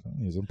Italians. I'm telling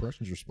you, his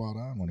impressions are spot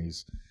on when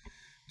he's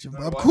Jim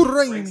Bob Breaks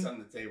Cooterini. on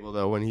the table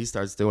though when he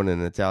starts doing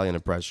an Italian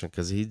impression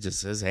because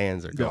his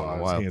hands are going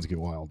His wild. hands get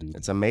wild, dude.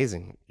 It's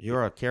amazing.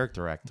 You're a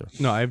character actor.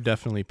 No, I've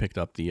definitely picked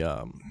up the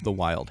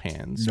wild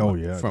hands. Oh,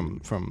 yeah,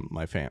 from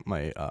my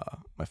family.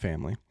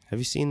 Have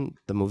you seen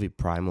the movie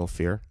Primal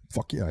Fear?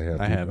 Fuck yeah, I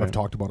have. I dude. have, I've yeah.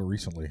 talked about it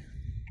recently.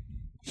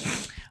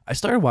 I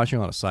started watching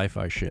a lot of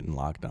sci-fi shit in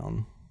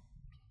lockdown.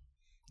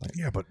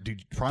 Yeah, but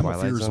dude, Primal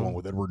Twilight Fear is the Zone? one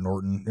with Edward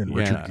Norton and Yeah,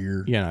 Richard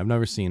Gere. Yeah, I've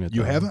never seen it.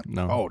 You though. haven't?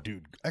 No. Oh,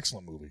 dude,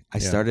 excellent movie. I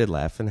started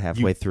laughing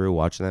halfway through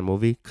watching that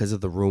movie because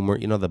of the rumor,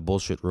 the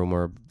bullshit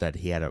rumor that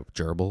he had a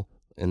gerbil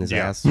in his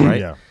ass, right?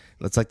 Yeah.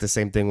 It's like the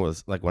same thing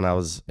was like when I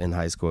was in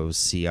high school, it was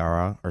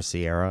Sierra. It was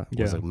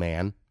Yeah. like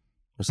man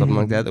or something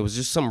like that. It was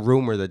just some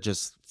rumor that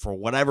just for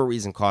whatever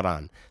reason caught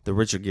on, the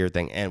Richard Gere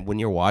thing. And when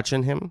you're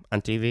watching him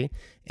on TV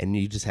and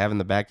you just have in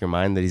the back of your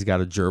mind that he's got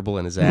a gerbil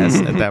in his ass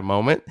at that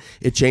moment,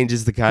 it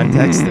changes the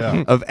context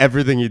of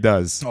everything he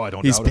does. Oh, I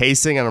don't He's doubt it.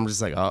 pacing and I'm just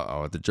like,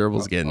 the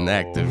gerbil's getting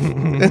active.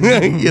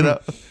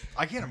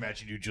 I can't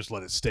imagine you just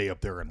let it stay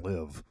up there and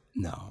live.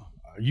 No.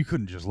 You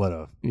couldn't just let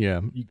a.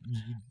 Yeah. You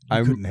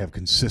couldn't have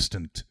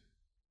consistent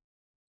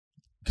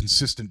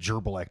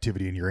gerbil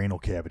activity in your anal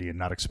cavity and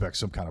not expect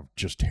some kind of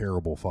just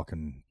terrible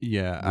fucking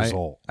Yeah.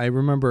 result. I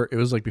remember it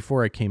was like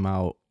before I came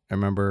out. I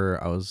remember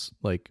I was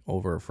like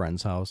over a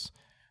friend's house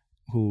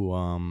who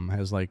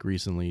has like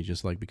recently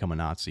just like become a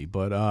Nazi.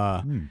 But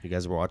You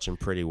guys were watching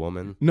Pretty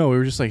Woman. no, we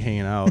were just like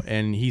hanging out,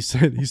 and he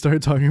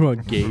started talking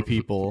about gay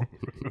people.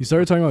 He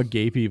started talking about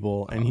gay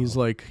people, and he's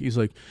like,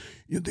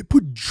 yeah, they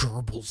put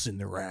gerbils in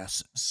their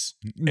asses,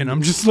 and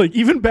I'm just like,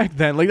 even back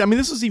then, like, I mean,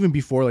 this was even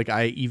before like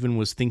I even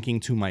was thinking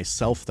to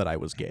myself that I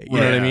was gay. You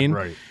know what I mean?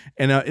 Right.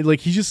 And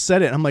like he just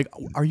said it, and I'm like,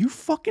 are you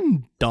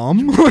fucking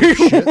dumb?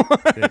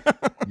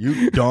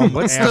 You dumb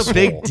What's asshole. the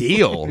big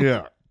deal?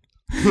 Yeah.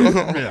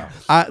 Yeah.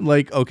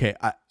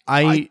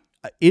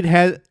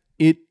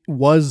 It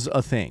was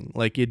a thing.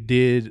 Like it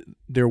did.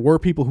 There were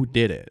people who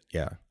did it,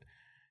 Yeah.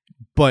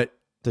 but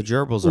The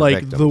gerbils are like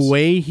victims. the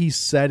way he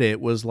said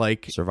it was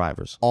like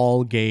survivors.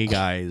 all gay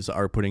guys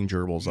are putting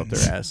gerbils up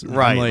their asses.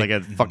 Right, I'm like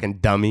a fucking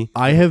dummy.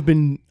 I have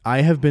been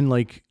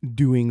like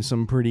doing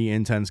some pretty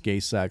intense gay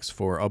sex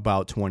for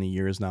about 20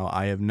 years now.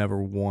 I have never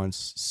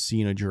once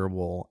seen a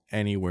gerbil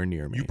anywhere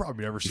near me. You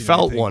probably never seen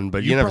felt anything. one,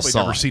 but you never probably saw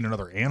never it. seen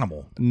another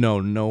animal.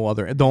 No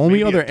other. The only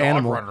Maybe other a dog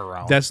animal. running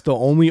around. That's the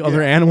only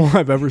other animal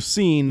I've ever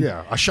seen.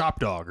 Yeah, a shop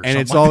dog or And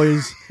something. it's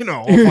always a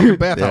fucking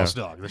bathhouse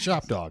dog, the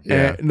shop dog.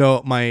 Yeah.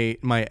 No, my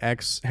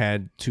ex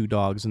had 2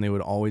 dogs, and they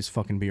would always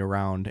fucking be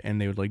around, and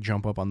they would like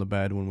jump up on the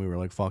bed when we were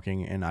like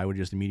fucking, and I would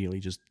just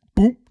immediately just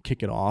boom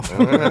kick it off.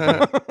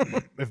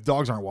 If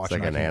dogs aren't watching,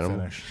 like I an can't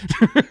animal.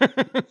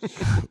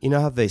 finish. You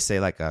know how they say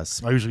like I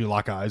usually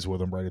lock eyes with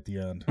them right at the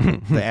end.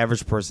 the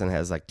average person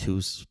has like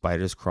 2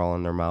 spiders crawl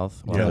in their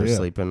mouth while they're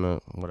sleeping or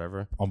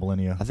whatever?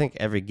 Millennia. I think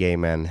every gay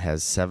man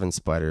has 7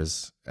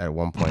 spiders at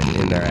one point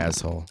in their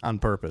asshole. On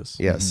purpose.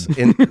 Yes.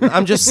 And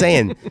I'm just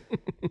saying,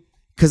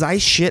 because I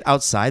shit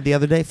outside the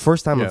other day.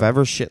 First time I've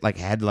ever shit, like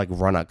had to like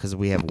run out because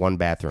we have one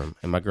bathroom.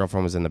 And my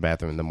girlfriend was in the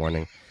bathroom in the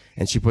morning.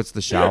 And she puts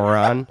the shower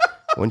on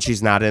when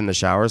she's not in the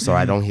shower so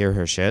I don't hear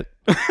her shit.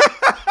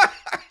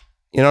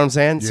 You know what I'm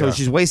saying? Yeah. So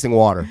she's wasting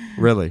water,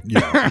 really.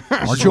 Yeah.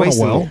 Aren't She's you on a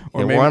wasting- well?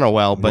 Yeah, Or we're on a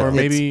well, but or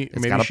maybe it's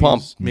maybe got a she's-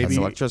 pump. Maybe That's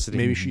electricity.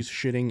 Maybe she's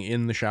shitting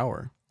in the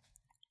shower.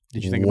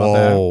 Did you think about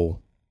that? Whoa.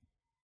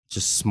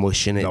 Just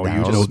smushing it No,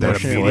 down. you know that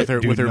Smushing it immediate- with her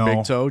dude, no.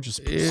 big toe.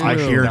 Just I down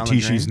the guarantee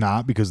drain. she's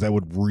not, because that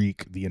would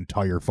reek the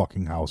entire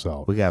fucking house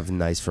out. We have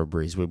nice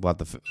Febreze. We bought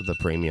the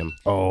premium.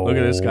 Oh, Look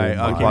at this guy.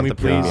 my Can we the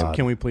please? premium.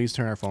 Can we please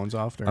turn our phones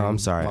off? Oh, I'm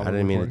sorry. while I we're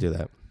didn't mean to recording? do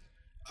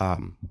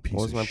that. Piece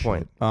What was of my shit.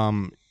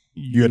 point?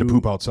 You had to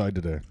poop outside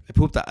today.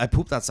 I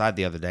pooped outside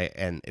the other day,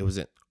 and it was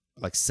at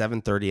like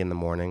 7:30 in the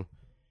morning,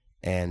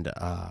 and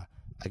I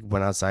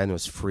went outside and it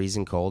was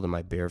freezing cold in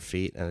my bare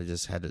feet, and I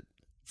just had to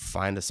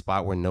find a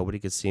spot where nobody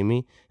could see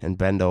me and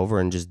bend over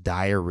and just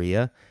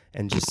diarrhea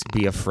and just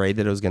be afraid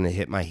that it was going to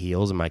hit my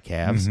heels and my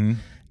calves.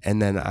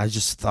 And then I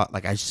just thought,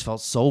 like, I just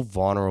felt so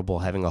vulnerable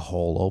having a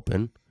hole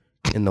open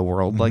in the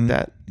world like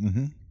that.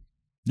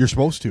 You're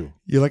supposed to.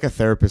 You're like a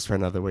therapist for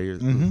another way.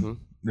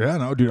 Yeah,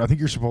 no, dude. I think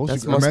you're supposed That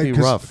to. must be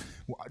 'cause rough.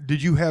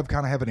 Did you kind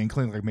of have an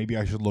inkling, like maybe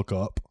I should look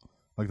up,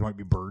 like there might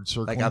be birds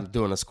circling? Like I'm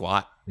doing a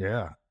squat.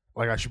 Yeah,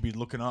 like I should be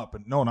looking up,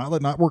 and no,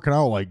 not working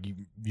out. Like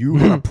you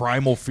had a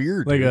primal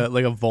fear, dude.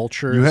 like a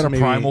vulture. You had a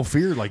maybe- primal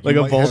fear, like like you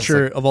a might have,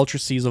 vulture. A vulture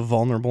sees a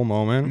vulnerable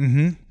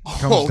moment.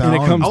 comes down.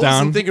 And it comes I down,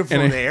 wasn't thinking from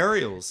and the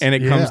aerials. and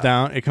it Yeah. comes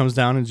down. It comes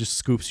down and just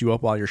scoops you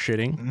up while you're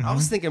shitting. I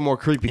was thinking more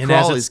creepy And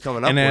as crawlies it's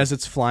coming up. and with. as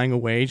it's flying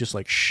away, just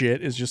like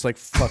shit is just like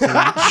fucking shooting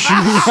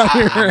out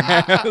of your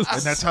ass.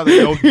 And that's how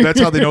they know. That's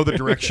how they know the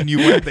direction you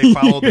went. They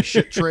follow the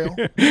shit trail.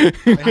 And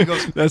he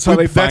goes, That's how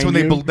they That's find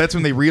when you. That's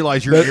when they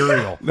realize you're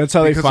aerial. That's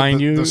how they Because of find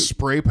the, you. The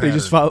spray pattern. They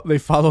just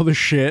follow the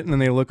shit, and then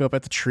they look up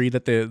at the tree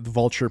that the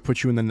vulture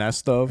put you in the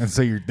nest of. and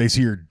say they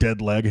see your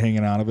dead leg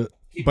hanging out of it.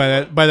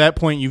 By that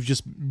point, you've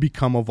just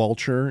become a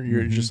vulture.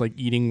 You're just like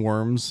eating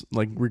worms,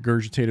 like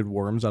regurgitated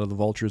worms out of the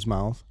vulture's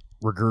mouth.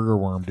 Regurger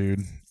worm,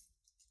 dude.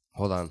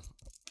 Hold on.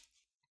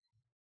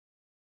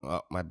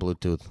 Oh, my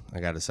Bluetooth. I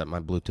got to set my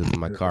Bluetooth in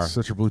my car.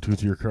 Set your Bluetooth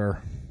to your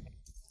car.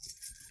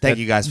 Thank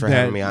you guys for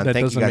having me on. That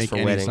Thank you doesn't guys make for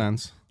any waiting.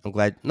 sense. I'm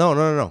glad.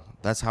 No.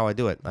 That's how I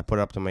do it. I put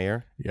it up to my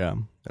ear, Yeah,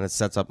 and it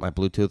sets up my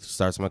Bluetooth,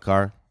 starts my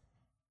car,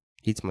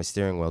 heats my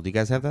steering wheel. Do you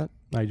guys have that?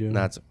 I do.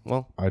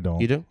 Well, I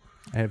don't. you do?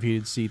 I have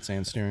heated seats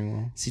and steering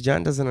wheel. See,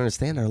 John doesn't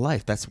understand our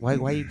life. That's why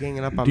are you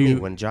ganging up on Do me you-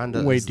 when John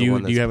does? Wait, is do the you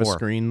one do you that's have poor? a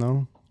screen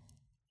though?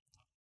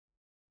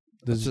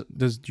 Do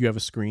you have a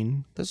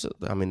screen?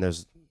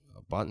 There's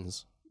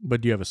buttons.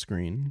 But do you have a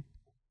screen?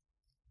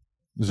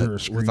 Is there a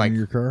With, screen like, in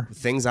your car?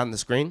 Things on the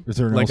screen. Is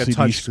there an Like LCD a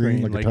touch screen?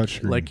 screen, Like a touch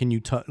screen?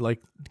 Like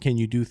can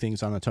you do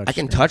things on a touch? I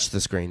can screen? touch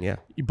the screen. Yeah.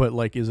 But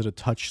like, is it a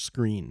touch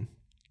screen?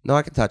 No,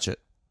 I can touch it.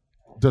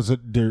 Does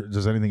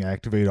anything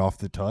activate off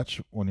the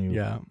touch when you?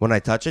 Yeah. When I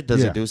touch it,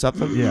 does Yeah. it do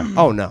something? Yeah.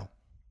 Oh no,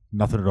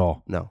 Nothing at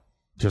all. no.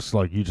 Just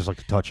like you just like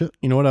to touch it.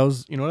 You know what I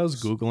was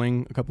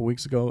Googling a couple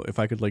weeks ago? If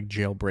I could like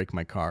jailbreak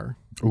my car.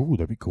 Ooh,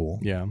 that'd be cool.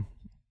 Yeah.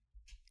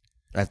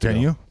 I have to Can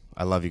go. you?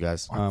 I love you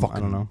guys. I'm I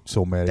fucking don't know.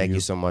 so mad Thank at you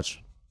so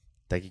much.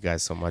 Thank you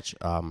guys so much.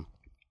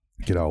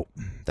 Get out.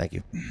 Thank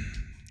you.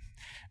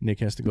 Nick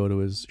has to go to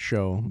his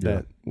show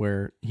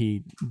where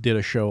he did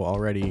a show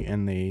already,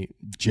 and they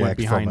went Jacked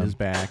behind from his him.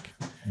 back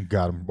And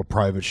got him a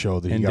private show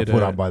that he And got did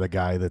put a- on by the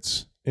guy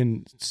that's.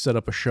 and set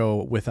up a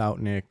show without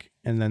Nick.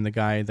 And then the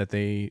guy that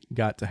they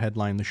got to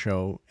headline the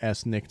show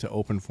asked Nick to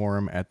open for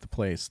him at the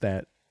place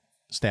that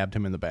stabbed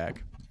him in the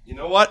back. You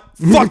know what?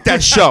 Fuck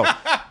that show.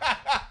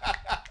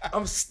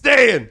 I'm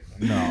staying.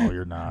 No,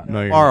 you're not.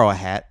 No, you're, Borrow a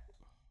hat.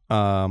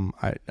 I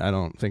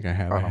don't think I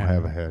have. I don't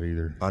have a hat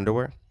either.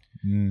 Underwear.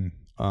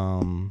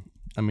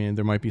 I mean,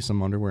 there might be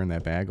some underwear in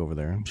that bag over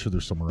there. I'm sure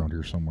there's some around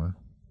here somewhere.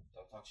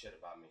 Don't talk shit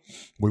about me.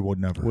 We would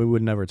never. We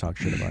would never talk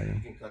shit about you.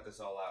 You can cut this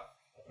all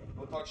out.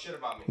 Don't talk shit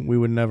about me. We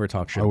would never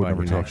talk shit I would about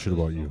never you. talk Nick. shit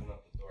about you. Open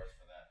up the doors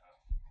for that,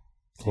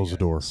 huh? Close the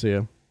door. See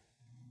ya.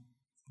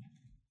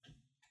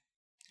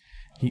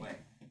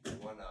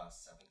 Won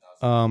 $7,000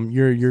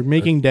 You're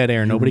making dead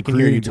air. Nobody can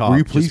hear you talk. Will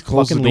you please just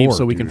close fucking the leave door,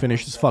 so we can dude?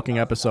 finish this fucking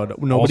episode.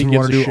 Nobody we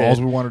gives wanna a do- shit.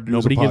 all we wanna do is a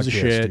Nobody gives a podcast,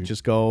 shit. dude.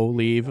 Just go.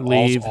 Leave.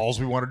 Leave. All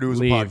we want to do is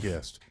Leave. a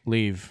podcast.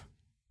 Leave.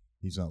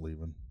 He's not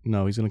leaving.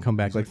 No, he's gonna come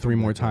back like 3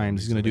 more times.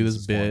 He's gonna do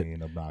this bit. He's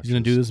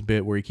gonna do this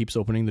bit where he keeps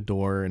opening the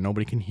door and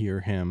nobody can hear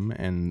him,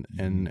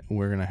 and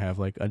we're gonna have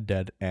like a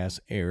dead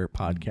ass air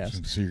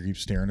podcast. So you keep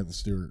staring at the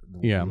steer.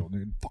 Yeah.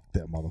 Fuck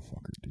that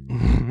motherfucker,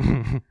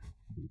 dude.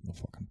 The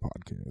fucking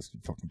podcast. He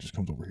fucking just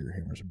comes over here,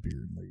 hammers a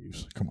beer, and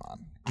leaves. Come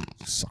on,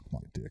 suck my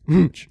dick,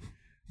 bitch.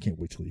 Can't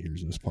wait till he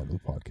hears this part of the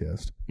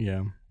podcast. Yeah.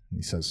 And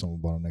he says something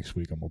about it next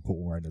week. I'm gonna put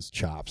one right in his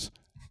chops.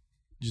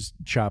 Just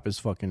chop his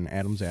fucking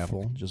Adam's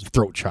apple. Just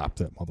Throat chop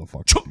that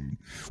motherfucker, dude.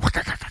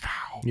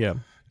 yeah.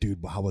 Dude,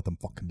 but how about them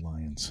fucking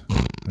lions?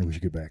 Maybe we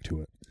should get back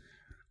to it.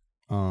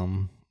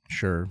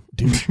 Sure.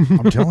 Dude,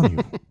 I'm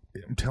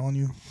telling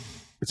you,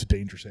 it's a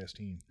dangerous ass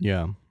team.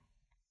 Yeah.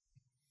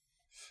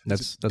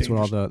 That's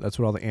what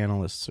all the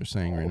analysts are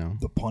saying right now.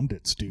 The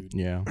pundits, dude.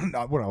 Yeah.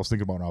 What I was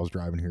thinking about when I was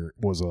driving here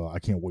was I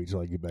can't wait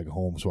till I get back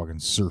home so I can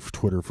surf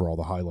Twitter for all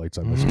the highlights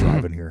I missed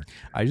driving here.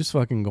 I just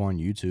fucking go on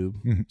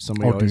YouTube.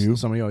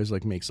 Somebody always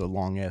like makes a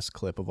long ass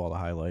clip of all the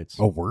highlights.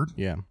 Oh, word?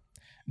 Yeah.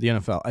 The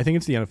NFL. I think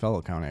it's the NFL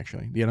account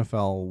actually. The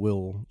NFL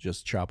will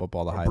just chop up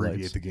all the highlights.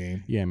 Abbreviate the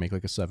game. Yeah, make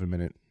like a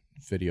 7-minute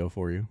video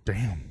for you.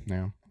 Damn.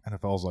 Yeah.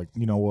 NFL's like,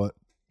 you know what?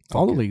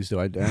 All the leagues do.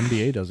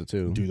 NBA does it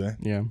too. Do they?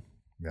 Yeah.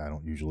 Yeah, I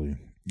don't usually.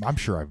 I'm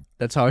sure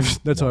That's how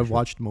I've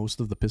watched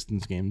most of the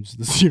Pistons games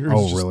this year.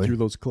 Oh, just really? Through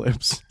those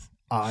clips.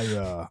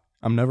 I'm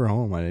never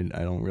home. I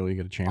don't really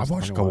get a chance. I've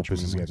watched a couple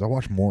Pistons games. I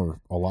watched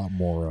a lot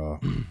more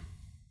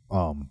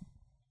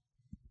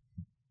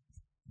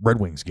Red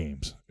Wings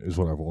games is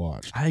what I've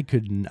watched.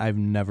 I've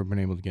never been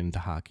able to get into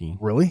hockey.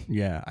 Really?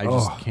 Yeah, I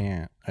just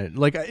can't.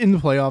 Like in the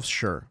playoffs,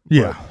 sure.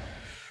 Yeah.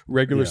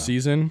 Regular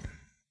season,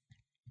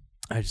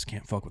 I just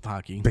can't fuck with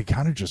hockey. They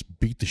kind of just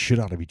beat the shit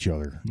out of each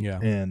other. Yeah.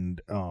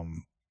 And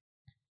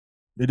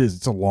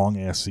it's a long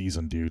ass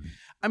season, dude.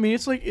 I mean,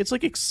 it's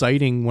like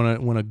exciting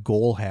when a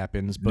goal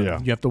happens,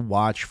 but you have to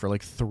watch for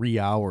like 3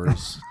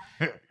 hours,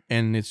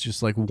 and it's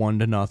just like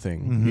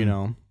 1-0. You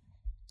know.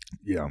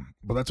 Yeah,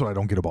 but that's what I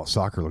don't get about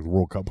soccer. Like the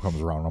World Cup comes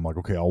around, and I'm like,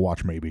 okay, I'll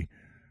watch maybe.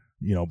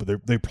 You know, but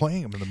they're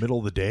playing them in the middle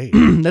of the day.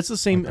 That's the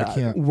same.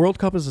 World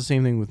Cup is the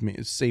same thing with me.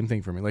 It's the same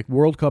thing for me. Like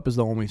World Cup is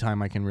the only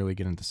time I can really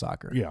get into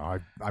soccer. Yeah,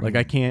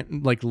 I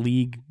can't like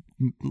league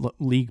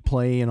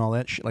play and all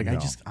that shit. Like no.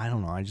 I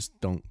don't know. I just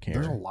don't care.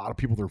 There's a lot of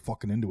people that are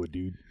fucking into it,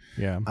 dude.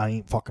 Yeah, I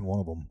ain't fucking one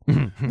of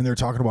them. And they're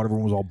talking about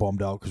everyone was all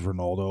bummed out because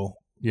Ronaldo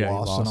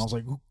lost, and I was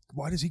like,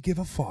 why does he give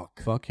a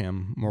fuck? Fuck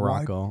him,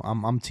 Morocco.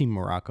 I'm team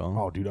Morocco.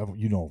 Oh, dude,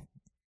 you know,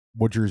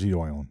 what jersey do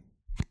I own?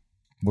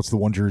 What's the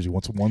one jersey?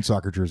 What's the one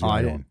soccer jersey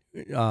I own?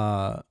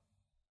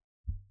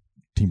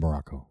 Team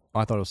Morocco.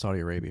 I thought it was Saudi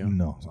Arabia.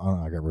 No,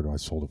 I got rid of it. I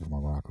sold it for my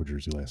Morocco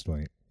jersey last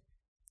night.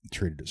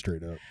 Traded it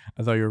straight up.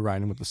 I thought you were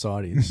riding with the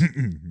Saudis.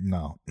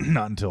 No,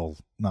 not until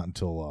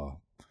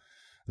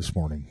this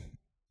morning.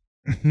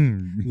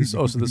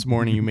 So this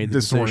morning you made the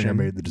decision. Morning I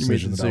made the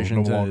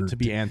decision, to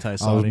be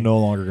anti-Saudi. I was no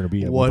longer going to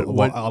be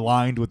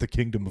aligned with the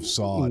kingdom of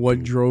Saud.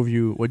 What drove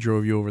you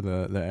over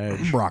the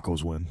edge?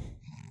 Morocco's win.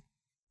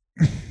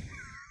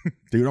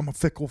 Dude, I'm a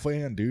fickle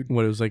fan, dude.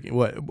 What it was like?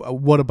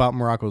 What about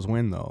Morocco's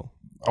win though?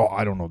 Oh,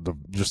 I don't know.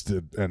 Just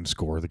the end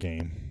score of the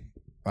game.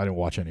 I didn't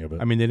watch any of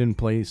it. I mean, they didn't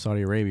play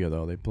Saudi Arabia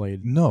though. They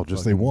played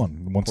just they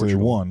won. Once Portugal. They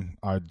won,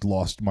 I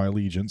lost my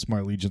allegiance. My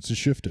allegiance is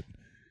shifted.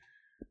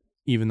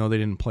 Even though they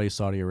didn't play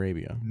Saudi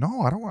Arabia.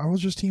 No, I don't. I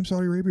was just Team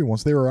Saudi Arabia.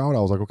 Once they were out, I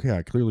was like, okay,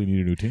 I clearly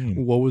need a new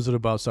team. What was it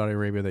about Saudi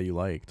Arabia that you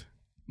liked?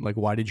 Like,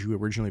 why did you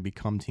originally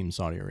become Team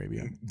Saudi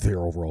Arabia?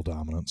 Their overall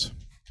dominance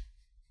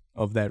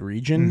of that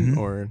region,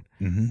 or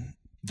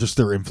just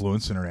their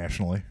influence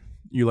internationally.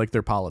 You like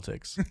their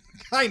politics,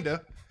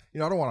 kinda. You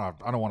know, I don't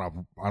want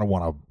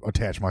to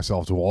attach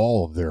myself to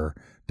all of their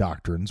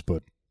doctrines,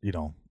 but you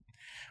know,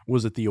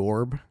 was it the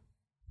orb?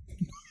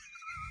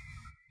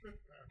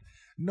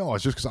 No,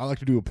 it's just because I like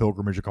to do a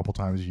pilgrimage a couple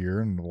times a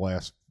year, and the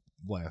last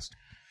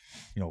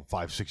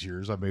 5-6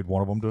 years, I've made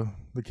one of them to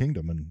the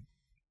kingdom, and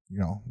you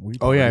know,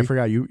 I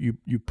forgot you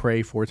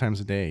pray 4 times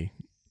a day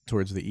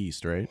towards the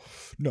east, right?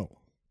 No,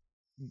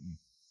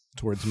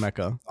 towards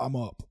Mecca. I'm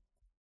up.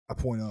 I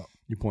point up.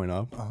 You point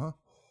up.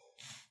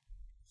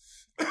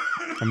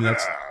 I mean,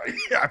 that's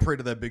I pray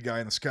to that big guy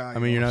in the sky. I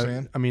mean, you're not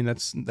saying? I mean,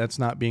 that's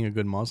not being a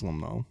good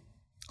Muslim, though.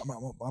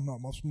 I'm not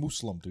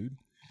Muslim, dude.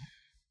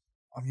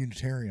 I'm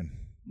Unitarian.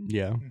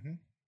 Yeah.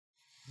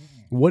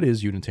 What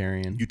is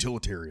Unitarian?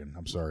 Utilitarian.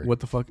 I'm sorry.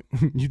 What the fuck?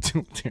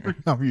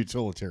 Utilitarian. I'm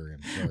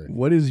utilitarian. Sorry.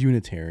 What is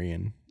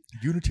Unitarian?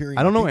 Unitarian.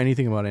 I don't know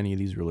anything about any of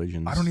these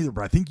religions. I don't either,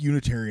 but I think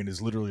Unitarian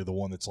is literally the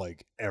one that's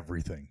like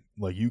everything.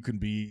 Like you can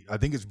be. I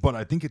think it's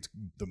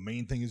the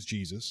main thing is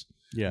Jesus.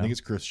 Yeah. I think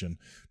it's Christian,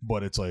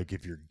 but it's like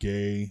if you're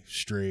gay,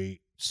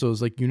 straight. So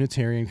it's like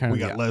Unitarian kind of.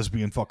 We got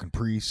lesbian fucking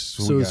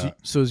priests.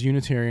 So is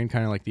Unitarian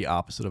kind of like the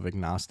opposite of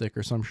agnostic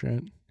or some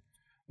shit?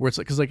 Where it's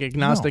like, because like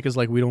agnostic is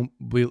like we don't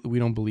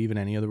believe in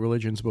any of the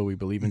religions, but we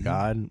believe in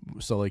God.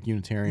 So like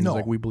Unitarian is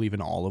like we believe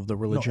in all of the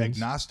religions.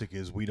 No, agnostic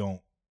is we don't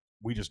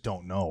we just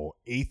don't know.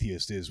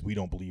 Atheist is we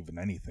don't believe in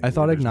anything. I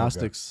thought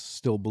agnostics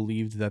still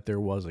believed that there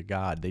was a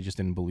God. They just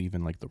didn't believe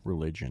in like the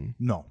religion.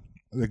 No.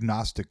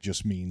 Agnostic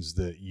just means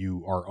that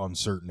you are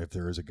uncertain if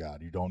there is a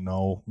God. You don't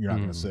know. You're not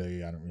going to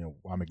say,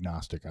 I'm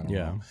agnostic. I don't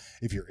know.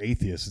 If you're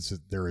atheist, it's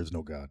there is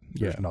no God.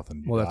 There's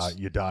nothing.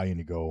 You die and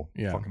you go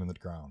fucking in the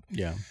ground.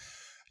 Yeah.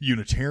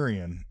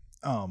 Unitarian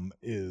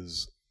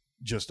is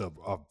just a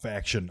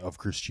faction of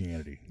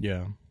Christianity.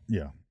 Yeah.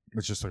 Yeah.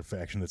 It's just a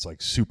faction that's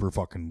like super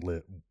fucking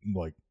lit.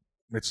 Like,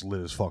 it's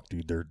lit as fuck,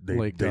 dude.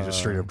 They just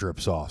straight up drip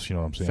sauce. You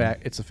know what I'm saying?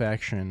 It's a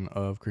faction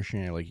of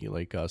Christianity,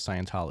 like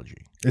Scientology.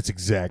 It's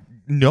exact.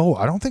 No,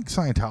 I don't think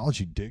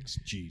Scientology digs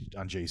G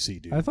on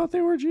JC, dude. I thought they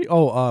were G.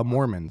 Oh,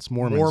 Mormons.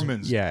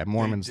 Yeah,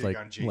 Mormons dig like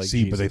on JC, like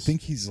Jesus. But I think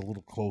he's a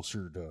little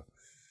closer to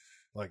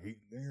like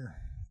they're.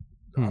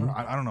 I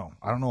don't know.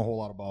 I don't know a whole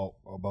lot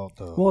about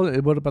the. Well,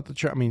 what about the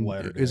church? I mean,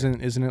 Latter-day.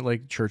 isn't it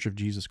like Church of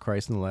Jesus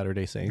Christ and the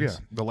Latter-day Saints? Yeah,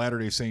 the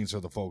Latter-day Saints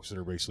are the folks that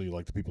are basically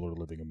like the people that are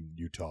living in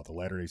Utah. The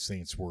Latter-day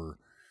Saints were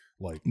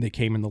like they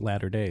came in the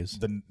latter days.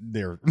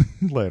 They're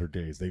latter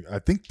days. I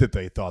think that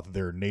they thought that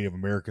their Native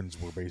Americans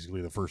were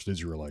basically the first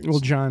Israelites. Well,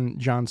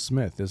 John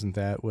Smith, isn't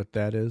that what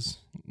that is?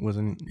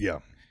 Wasn't yeah.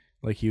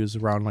 Like he was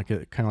around like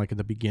kind of like at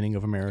the beginning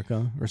of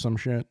America or some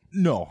shit,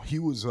 No, he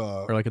was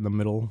or like in the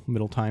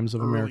middle times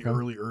of America.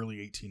 early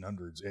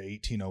 1800s,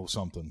 180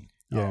 something.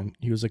 Yeah,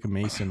 he was like a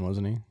Mason,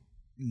 wasn't he?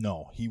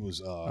 No, he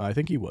was. I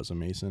think he was a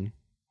Mason.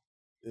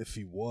 If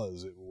he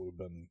was, it would have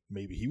been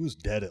maybe he was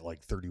dead at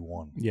like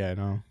 31. Yeah, I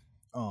know.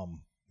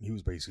 He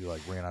was basically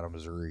like ran out of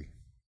Missouri.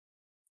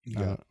 He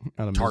Out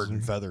got of tarred Missouri.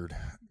 and feathered.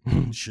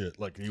 Shit,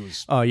 like he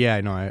was. Oh yeah,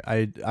 I know.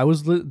 I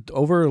was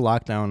over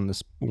lockdown.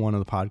 This one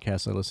of the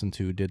podcasts I listened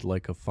to did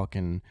like a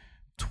fucking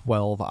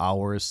 12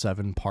 hours,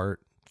 7-part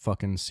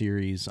fucking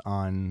series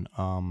on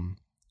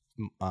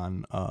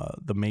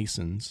the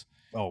Masons.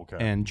 Oh, okay.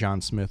 And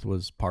John Smith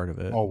was part of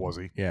it. Oh, was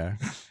he? Yeah.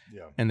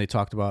 Yeah. And they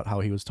talked about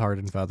how he was tarred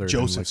and feathered.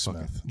 Joseph and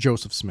like Smith.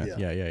 Joseph Smith.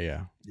 Yeah.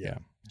 Yeah.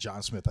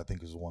 John Smith, I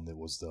think, is the one that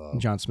was the.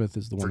 John Smith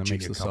is the one that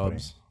makes Virginia the company.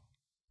 subs.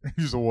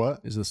 He's a what?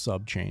 Is the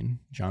sub chain.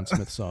 John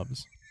Smith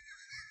subs.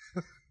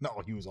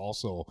 No, he was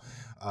also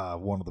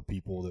one of the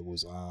people that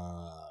was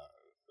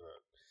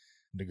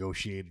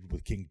negotiated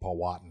with King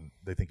Powhatan.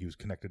 They think he was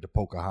connected to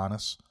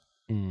Pocahontas.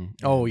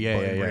 Oh, yeah,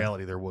 But yeah, in yeah.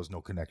 reality, there was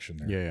no connection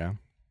there. Yeah.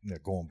 Yeah,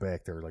 going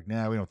back, they were like,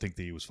 nah, we don't think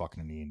that he was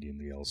fucking any Indian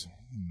deals.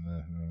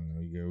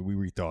 We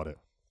rethought it.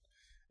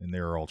 And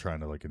they were all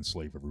trying to, like,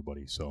 enslave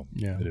everybody, so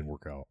Yeah. it didn't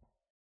work out.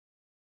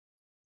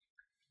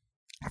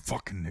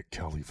 Fucking Nick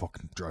Kelly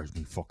fucking drives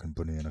me fucking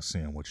banana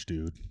sandwich,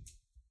 dude.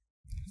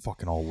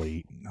 Fucking all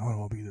late. No,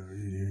 I'll be there.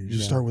 You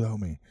just start without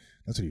me.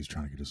 That's what he was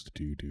trying to get us to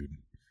do, dude.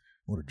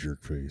 What a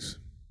jerk face.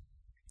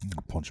 I'm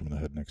going to punch him in the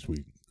head next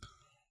week.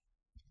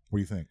 What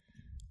do you think?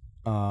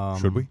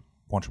 Should we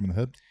punch him in the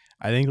head?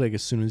 I think like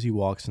as soon as he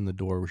walks in the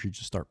door, we should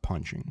just start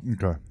punching.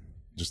 Okay.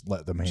 Just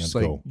let them hands Just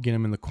like go. get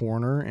him in the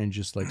corner and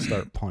just like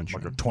start punching.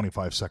 Like a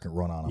 25-second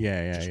run on him.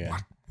 Yeah.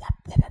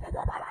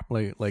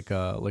 Like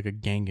a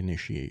gang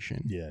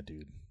initiation. Yeah,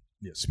 dude.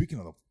 Yeah, speaking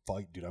of the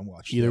fight, dude, I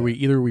watched Either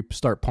we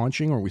start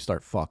punching or we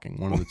start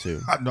fucking. One of the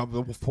two. No,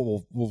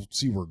 we'll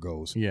see where it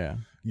goes. Yeah.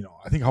 You know,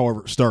 I think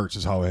however it starts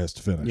is how it has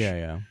to finish.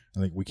 Yeah. I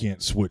think we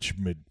can't switch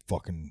mid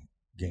fucking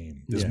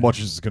game as much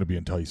as it's going to be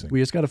enticing. We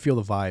just got to feel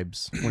the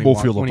vibes. We'll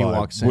feel the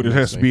vibe, but it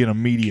has to be an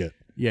immediate.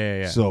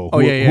 Yeah. So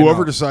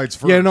whoever decides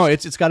first. Yeah, no,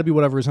 it's got to be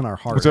whatever's in our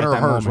heart. What's in our that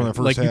hearts moment.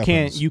 when it first like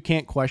happens. you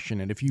can't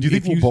question it. If you Do you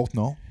think we'll both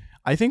know?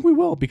 I think we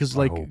will because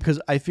hope.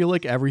 I feel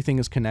like everything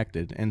is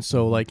connected, and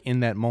so like in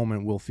that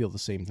moment we'll feel the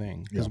same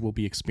thing because we'll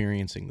be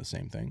experiencing the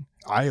same thing.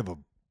 I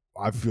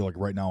feel like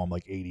right now I'm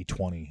like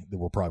 80-20 that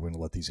we're probably going to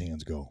let these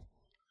hands go,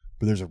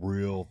 but there's a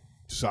real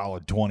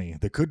solid 20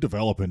 that could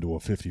develop into a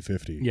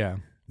 50-50. Yeah.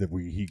 That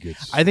he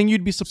gets. I think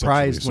you'd be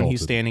surprised sexually when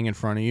he's assaulted. standing in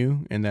front of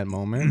you in that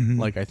moment. Mm-hmm.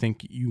 Like I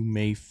think you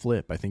may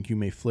flip. I think you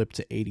may flip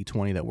to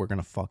 80-20 that we're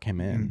gonna fuck him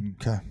in.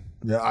 Okay.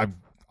 Yeah,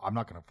 I'm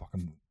not gonna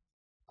fucking.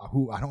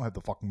 I don't have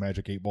the fucking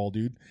magic 8-ball,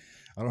 dude.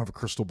 I don't have a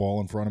crystal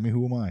ball in front of me.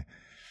 Who am I?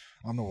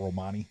 I'm no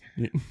Romani.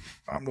 Yeah.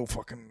 I'm no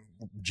fucking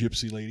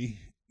gypsy lady,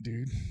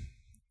 dude.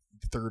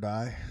 Third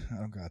eye. I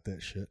don't got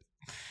that shit.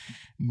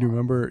 Do you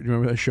remember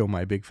that show,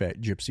 My Big Fat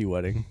Gypsy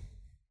Wedding?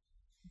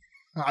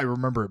 I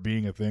remember it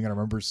being a thing. I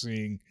remember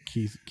seeing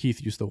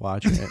Keith used to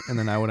watch it, and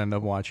then I would end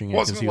up watching it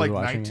wasn't because it he was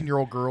like watching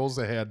 19-year-old girls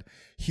that had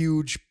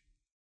huge,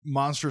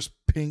 monstrous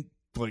pink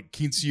like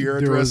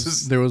quinceañera it.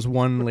 dresses. There was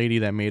one lady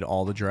that made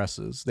all the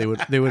dresses. They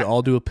would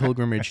all do a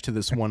pilgrimage to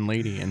this one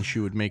lady, and she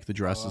would make the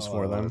dresses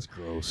for them. That's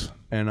gross.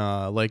 And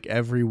like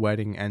every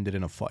wedding ended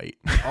in a fight.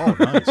 Oh,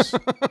 nice.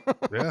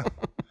 Yeah.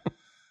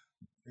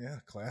 Yeah,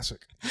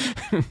 classic.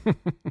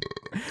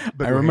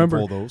 I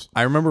remember those.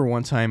 I remember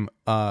one time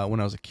when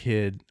I was a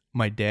kid,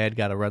 my dad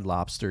got a Red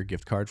Lobster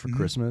gift card for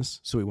Christmas,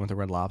 so we went to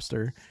Red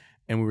Lobster,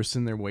 and we were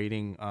sitting there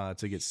waiting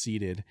to get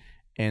seated,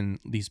 and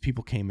these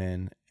people came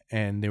in,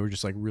 and they were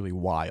just like really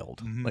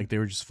wild, like they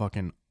were just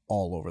fucking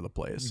all over the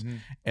place.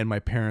 And my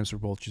parents were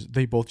both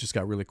just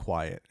got really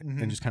quiet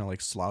and just kind of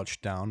like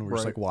slouched down. And we're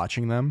just like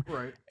watching them.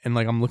 Right. And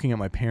like I'm looking at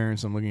my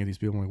parents, I'm looking at these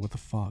people, I'm like, what the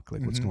fuck?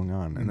 Like, what's going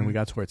on? And then we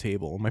got to our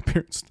table, and my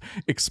parents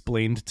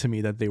explained to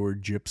me that they were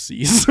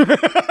gypsies.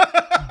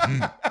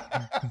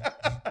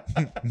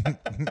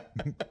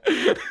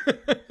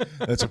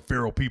 That's a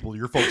feral people.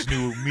 Your folks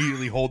knew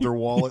immediately hold their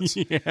wallets.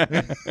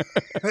 Yeah.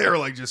 They were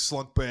like just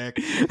slunk back.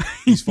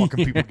 These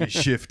fucking people get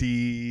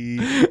shifty.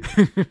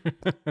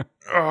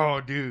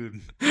 Oh,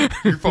 dude.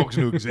 Your folks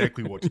knew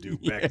exactly what to do.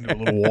 Back into a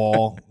little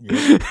wall.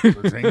 Yep.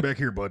 Just hang back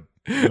here, bud.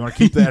 You want to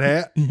keep that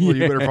hat? Well,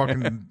 you better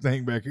fucking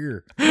hang back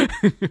here.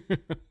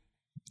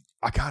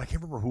 I can't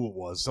remember who it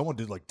was. Someone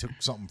took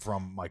something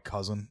from my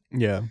cousin.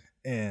 Yeah.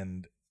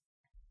 And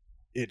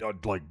it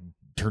like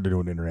turned into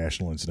an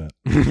international incident.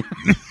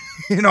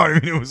 You know what I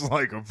mean? It was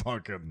like a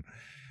fucking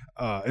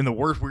and the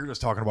worst we were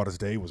just talking about it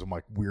today was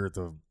we were at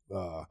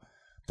the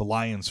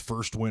Lions'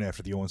 first win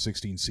after the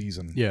 0-16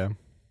 season. Yeah.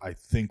 I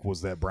think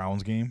was that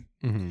Browns game.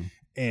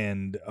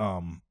 And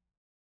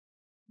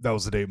that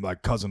was the day my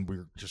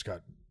cousin just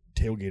got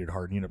tailgated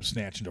hard, and he ended up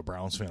snatching a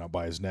Browns fan up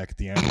by his neck at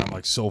the end. And I'm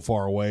like so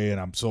far away, and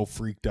I'm so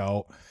freaked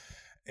out.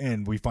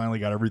 And we finally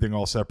got everything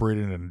all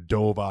separated and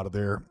dove out of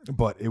there.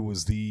 But it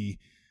was the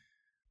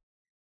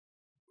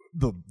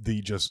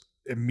just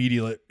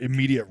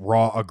immediate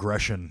raw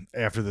aggression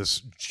after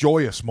this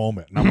joyous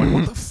moment. And I'm like,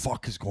 what the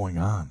fuck is going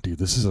on, dude?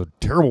 This is a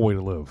terrible way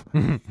to live.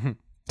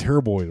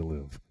 Terrible way to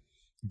live.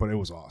 But it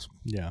was awesome.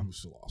 Yeah. It was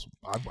still awesome.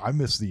 I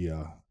miss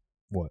the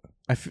what?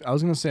 I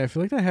was going to say, I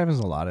feel like that happens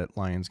a lot at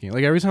Lions game.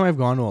 Like every time I've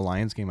gone to a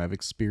Lions game, I've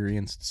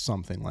experienced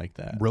something like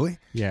that. Really?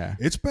 Yeah.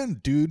 It's been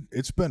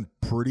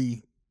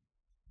pretty.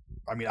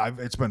 I mean,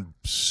 it's been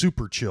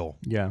super chill.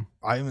 Yeah.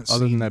 I haven't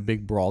Other seen than that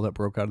big brawl that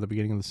broke out at the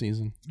beginning of the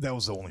season. That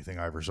was the only thing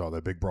I ever saw.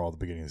 That big brawl at the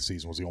beginning of the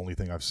season was the only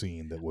thing I've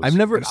seen that was.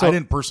 I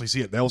didn't personally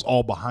see it. That was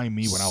all behind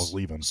me when I was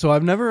leaving. So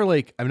I've never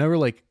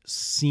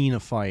seen a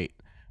fight,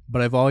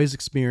 but I've always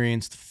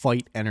experienced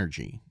fight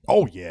energy.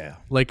 Oh yeah.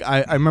 Like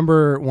I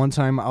remember one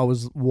time I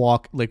was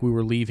we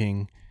were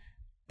leaving,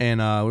 and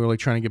we were like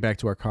trying to get back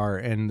to our car,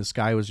 and this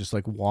guy was just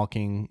like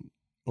walking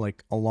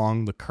like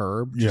along the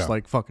curb, just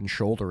like fucking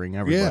shouldering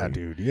everybody. Yeah,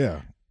 dude.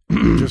 Yeah.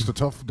 Just a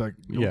tough.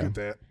 You'll get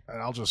that,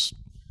 and I'll just.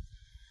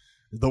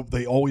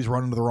 They always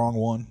run into the wrong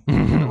one. The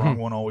wrong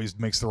one always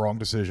makes the wrong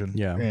decision.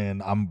 Yeah.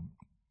 And I'm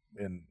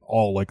in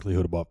all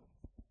likelihood about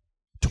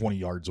 20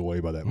 yards away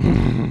by that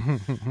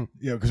point.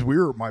 Yeah, because me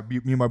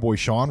and my boy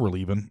Sean were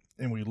leaving,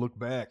 and we looked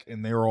back,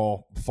 and they were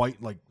all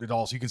fighting like it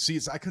all. So you can see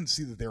I couldn't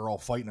see that they were all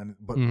fighting,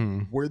 but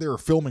where they were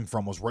filming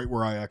from was right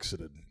where I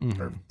exited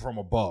or from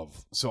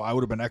above. So I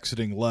would have been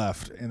exiting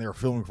left, and they were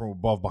filming from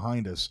above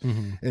behind us,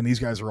 and these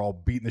guys are all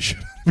beating the shit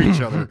out of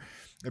each other.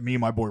 And me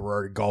and my boy were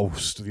already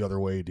ghost the other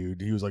way,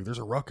 dude. He was like, "There's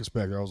a ruckus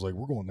back there." I was like,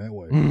 "We're going that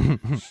way."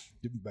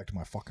 Get me back to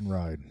my fucking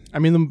ride. I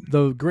mean,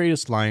 the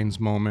greatest Lions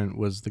moment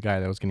was the guy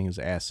that was getting his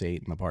ass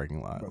ate in the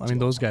parking lot. I mean,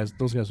 those guys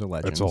are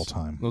legends. That's all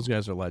time. Those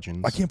guys are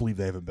legends. I can't believe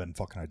they haven't been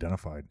fucking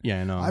identified.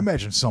 Yeah, I know. I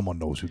imagine someone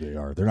knows who they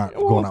are. They're not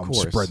going out and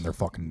spreading their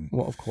fucking.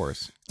 Well, of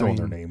course, throwing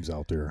their names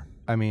out there.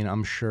 I mean,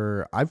 I'm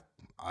sure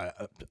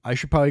I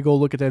should probably go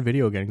look at that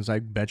video again because I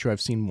bet you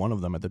I've seen one of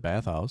them at the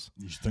bathhouse.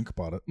 You should think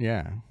about it.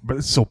 Yeah, but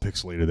it's so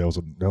pixelated. That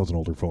was an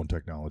older phone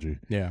technology.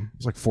 Yeah, it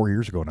was like 4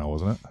 years ago now,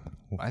 wasn't it?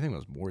 I think it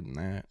was more than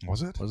that.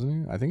 Was it?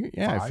 Wasn't it? I think.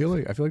 Yeah, 5? I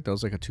feel like that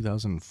was like a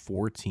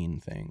 2014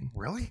 thing.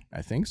 Really?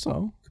 I think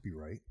so. Could be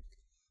right.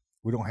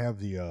 We don't have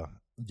the.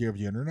 Do you have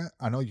the internet?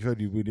 I know you said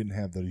we didn't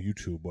have the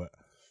YouTube, but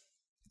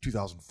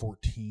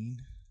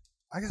 2014.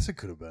 I guess it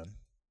could have been.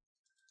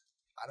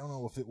 I don't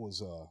know if it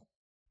was.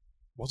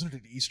 Wasn't it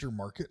at Eastern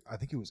Market? I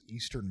think it was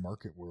Eastern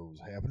Market where it was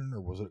happening, or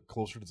was it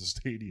closer to the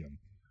stadium?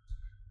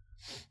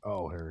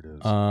 Oh, here it is.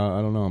 I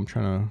don't know. I'm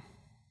trying to.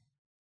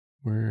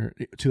 Where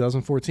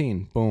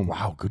 2014. Boom.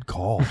 Wow, good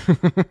call.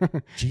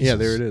 Yeah,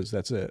 there it is.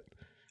 That's it.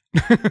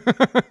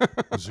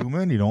 Zoom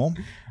in, you know?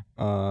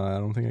 I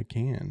don't think I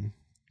can.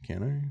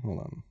 Can I? Hold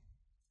on.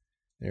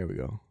 There we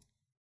go.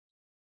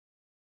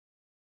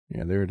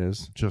 Yeah, there it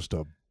is. Just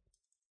a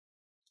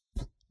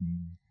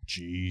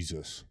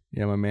Jesus.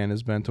 Yeah, my man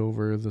is bent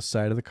over the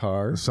side of the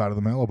car. The side of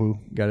the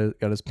Malibu.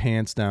 Got his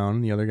pants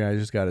down. The other guy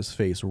just got his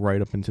face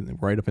right up in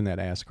that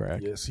ass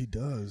crack. Yes, he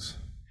does.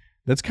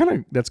 That's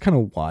kind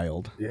of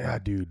wild. Yeah,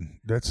 dude.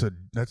 That's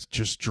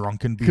just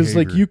drunken behavior. Because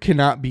like you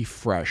cannot be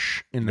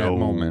fresh in that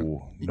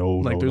moment.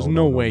 No, there's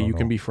no way you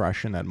can be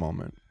fresh in that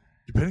moment.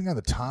 Depending on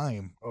the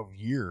time of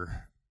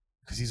year,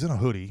 because he's in a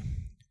hoodie.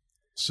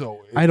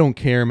 So I don't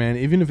care, man.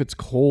 Even if it's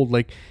cold,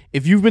 like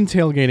if you've been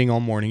tailgating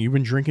all morning, you've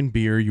been drinking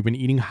beer, you've been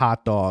eating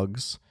hot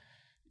dogs,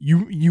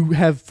 you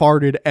have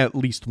farted at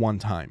least one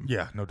time.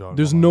 Yeah, no doubt.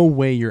 There's no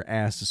way your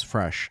ass is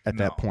fresh at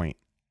that point.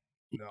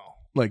 No.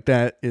 Like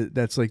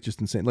that's like just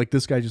insane. Like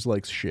this guy just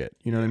likes shit.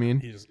 You know what I mean?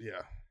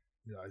 Yeah,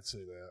 I'd say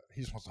that.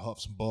 He just wants to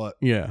huff some butt.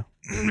 Yeah.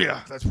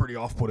 Yeah, that's pretty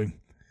off-putting.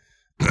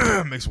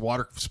 Makes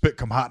water spit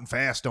come hot and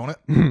fast, don't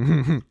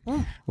it?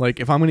 Like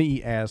if I'm gonna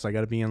eat ass, I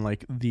got to be in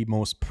like the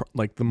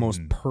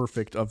most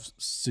perfect of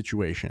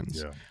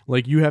situations. Yeah.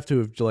 Like you have to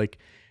have like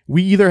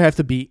We either have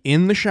to be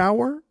in the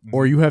shower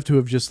or you have to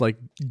have just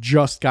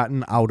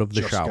gotten out of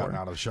the shower. Gotten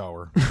out of the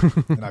shower.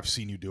 And I've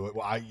seen you do it.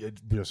 Well, I'd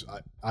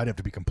have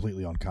to be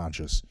completely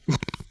unconscious.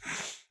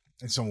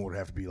 And someone would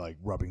have to be like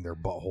rubbing their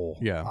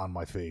butthole on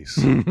my face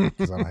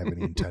because I don't have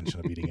any intention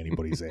of eating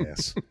anybody's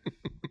ass.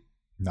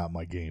 Not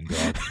my game,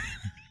 dog.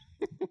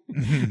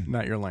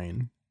 Not your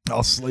lane.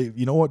 I'll slave.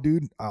 You know what,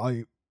 dude?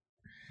 I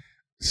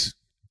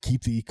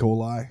keep the E.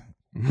 coli.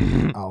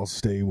 I'll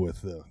stay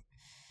with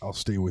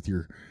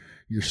your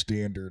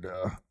standard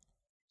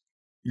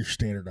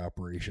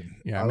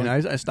operation. Yeah,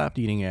 I stopped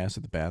eating ass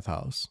at the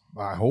bathhouse.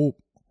 I hope.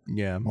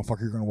 Yeah,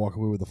 motherfucker, you're gonna walk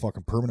away with a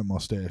fucking permanent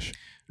mustache.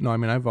 No, I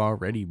mean I've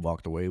already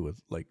walked away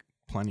with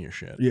plenty of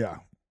shit. Yeah.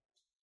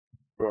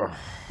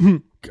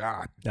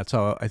 God, that's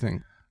how I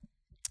think.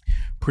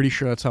 Pretty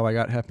sure that's how I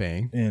got Hep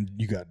A. And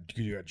you got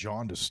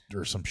jaundice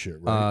or some shit,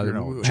 right?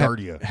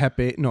 Giardia. Hep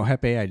A. No,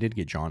 Hep A. I did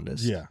get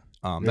jaundice. Yeah.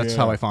 That's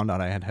how I found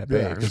out I had Hep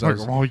A. Because I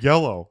was all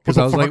yellow. Because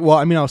I was like, well,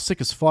 I mean, I was sick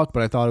as fuck,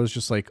 but I thought it was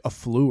just like a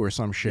flu or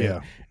some shit.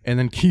 Yeah. And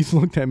then Keith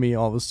looked at me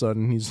all of a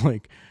sudden. He's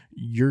like,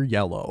 "You're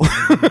yellow.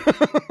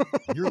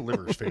 Your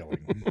liver's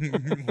failing.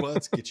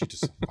 Let's get you to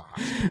some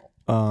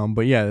hospital."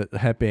 But yeah,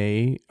 Hep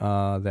A.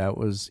 That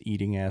was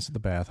eating ass at the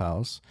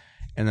bathhouse.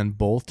 And then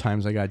both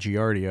times I got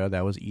Giardia,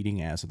 that was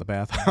eating ass at the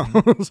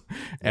bathhouse.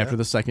 After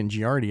the second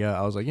Giardia,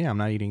 I was like, I'm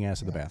not eating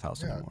ass at the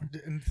bathhouse anymore.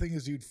 And the thing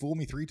is, dude, fool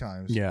me 3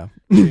 times. Yeah.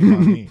 Shame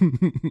on me.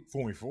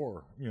 Fool me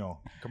 4.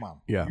 Come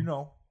on. Yeah.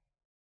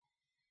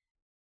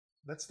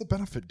 That's the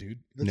benefit, dude.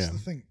 That's the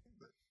thing.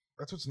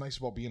 That's what's nice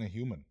about being a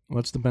human.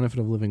 What's the benefit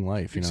of living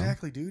life?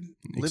 Exactly, dude.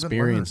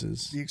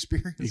 Experiences. The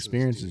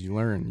experiences. You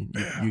learn.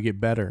 You get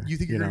better. You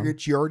think you're going to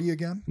get Giardia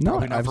again? No.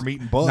 Probably not from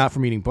eating butt. Not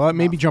from eating butt.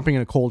 Maybe jumping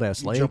in a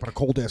cold-ass lake. Jump in a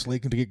cold-ass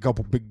lake and to get a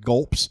couple big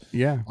gulps.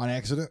 Yeah. On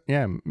accident.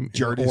 Yeah.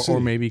 Giardia or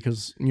maybe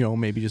because,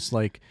 maybe just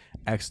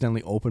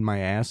accidentally open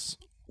my ass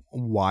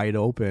wide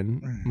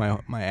open,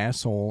 my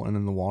asshole, and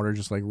then the water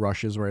just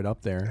rushes right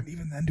up there. And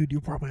even then, dude,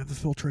 you'll probably have the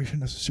filtration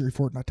necessary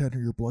for it not to enter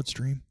your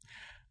bloodstream.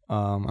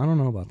 I don't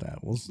know about that.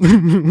 We'll see. I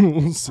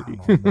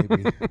don't know,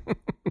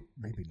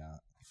 maybe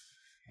not.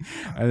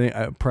 I think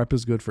PrEP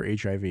is good for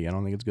HIV. I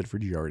don't think it's good for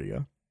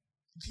Giardia.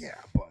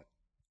 Yeah, but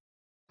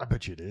I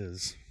bet you it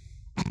is.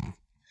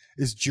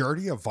 Is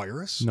Giardia a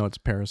virus? No, it's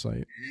a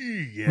parasite.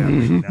 Yeah,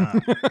 maybe not.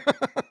 You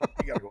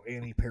gotta go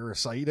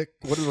anti-parasitic.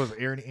 What was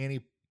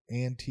it?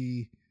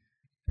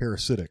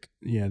 Anti-parasitic.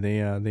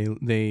 Yeah,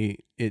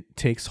 it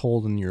takes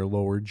hold in your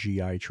lower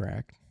GI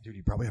tract. Dude,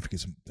 you probably have to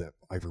get that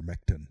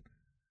ivermectin.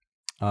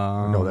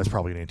 No, that's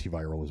probably an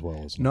antiviral as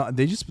well, isn't it? No,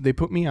 they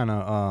put me on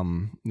a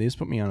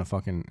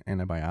fucking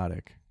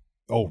antibiotic.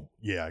 Oh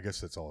yeah, I guess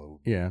that's all.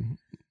 Yeah,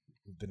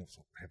 it didn't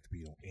have to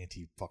be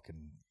anti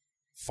fucking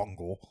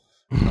fungal,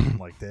 nothing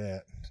like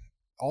that.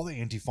 All the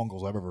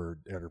antifungals I've ever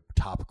had are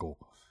topical,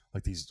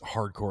 like these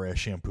hardcore ass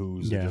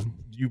shampoos. Yeah.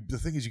 The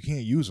thing is, you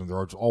can't use them;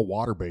 they're all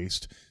water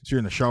based. So you're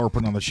in the shower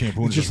putting on the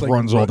shampoo, and it just like,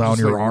 runs all down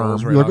your arm.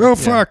 Right You're like, oh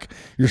fuck!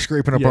 You're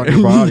scraping up on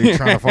your body,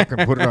 trying to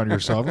fucking put it on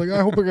yourself. Like,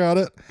 I hope I got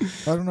it.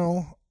 I don't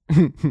know.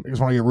 Because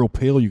when I get real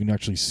pale, you can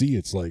actually see.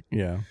 It's like,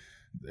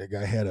 that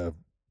guy had a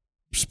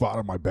spot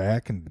on my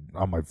back and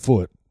on my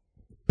foot.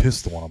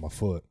 Pissed the one on my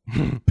foot.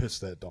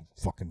 Pissed that dumb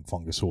fucking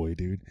fungus away,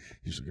 dude.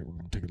 You just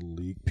take a little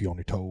leak, pee on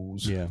your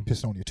toes. Yeah.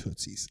 Pissed on your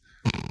tootsies.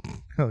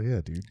 Hell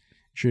yeah, dude.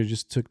 Should have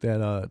just took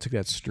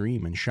that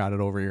stream and shot it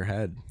over your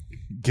head.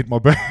 Get my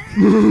back.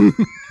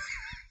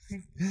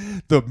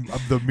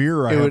 The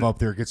mirror I have up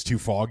there gets too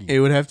foggy. It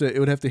would have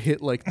to hit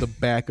the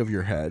back of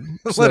your head,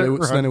 so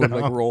then it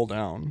would roll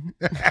down.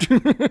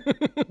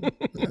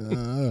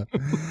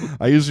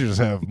 I usually just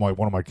have one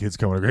of my kids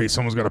come and go, hey,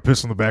 someone's got to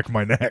piss on the back of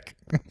my neck.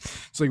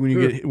 It's like when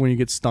you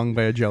get stung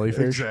by a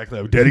jellyfish.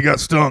 Exactly. Daddy got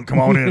stung. Come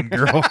on in,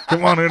 girl.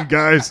 Come on in,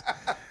 guys.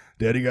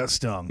 Daddy got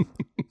stung.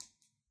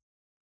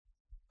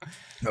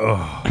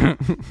 Oh,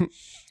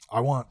 I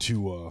want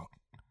to.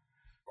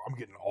 I'm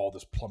getting all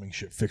this plumbing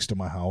shit fixed in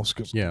my house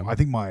because I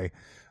think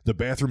the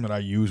bathroom that I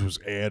use was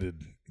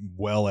added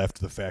well after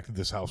the fact that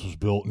this house was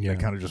built, and I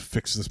kind of just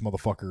fixed this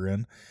motherfucker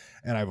in.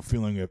 And I have a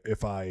feeling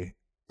if I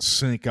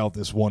snake out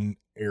this one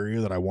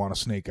area that I want to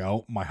snake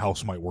out, my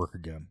house might work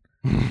again.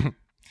 It's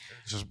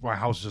just my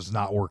house is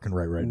not working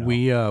right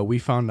now. We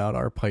found out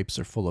our pipes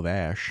are full of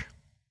ash.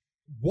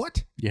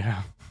 What?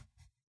 Yeah.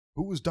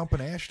 Who was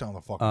dumping ash down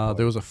the fucking pipe?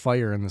 There was a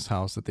fire in this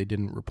house that they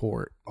didn't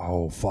report.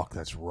 Oh, fuck,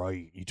 that's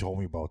right. You told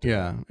me about that.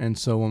 Yeah, and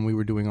so when we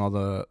were doing all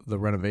the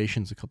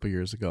renovations a couple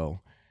years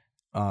ago,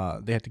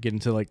 they had to get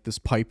into this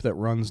pipe that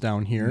runs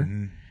down here.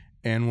 Mm-hmm.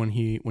 And when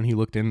he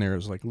looked in there, it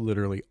was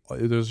literally,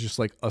 there was just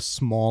a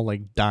small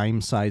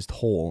dime-sized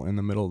hole in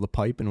the middle of the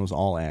pipe, and it was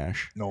all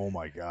ash. Oh,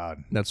 my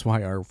God. That's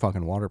why our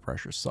fucking water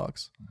pressure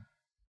sucks.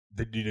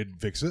 You didn't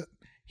fix it?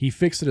 He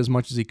fixed it as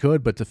much as he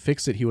could, but to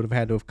fix it, he would have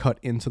had to have cut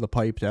into the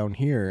pipe down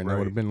here, and that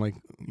would have been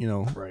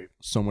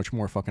so much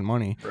more fucking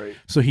money. Right.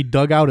 So he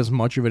dug out as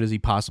much of it as he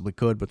possibly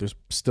could, but there's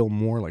still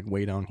more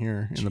way down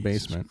here in the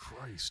basement.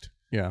 Christ.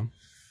 Yeah.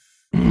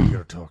 We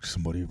gotta talk to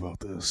somebody about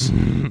this.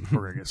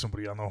 We're gonna get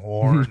somebody on the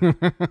horn.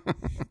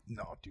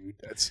 No, dude,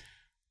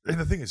 And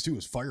the thing is, too,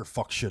 is fire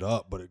fucks shit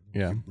up, but you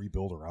can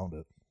rebuild around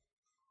it.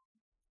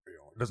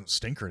 It doesn't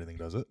stink or anything,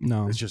 does it?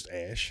 No. It's just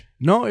ash.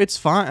 No, it's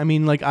fine. I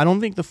mean, like, I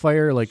don't think the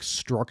fire like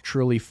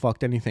structurally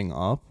fucked anything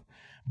up.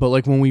 But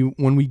like when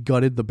we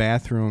gutted the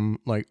bathroom,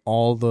 like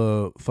all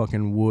the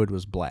fucking wood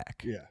was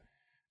black. Yeah.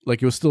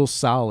 Like it was still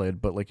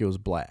solid, but like it was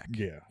black.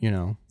 Yeah. You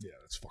know? Yeah,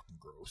 that's fucking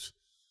gross.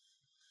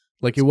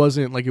 Like it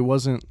wasn't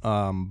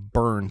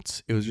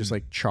burnt. It was just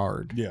like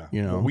charred. Yeah.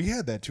 You know? Well, we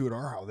had that too at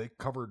our house. They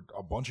covered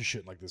a bunch of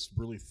shit in like this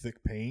really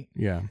thick paint.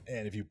 Yeah.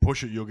 And if you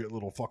push it, you'll get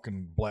little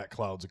fucking black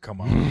clouds that come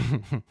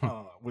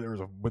out.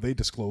 But they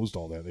disclosed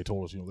all that. They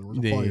told us, there was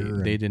a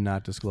fire. They did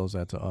not disclose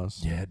that to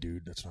us. Yeah,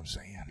 dude, that's what I'm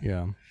saying.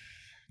 Yeah.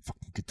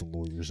 Fucking get the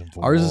lawyers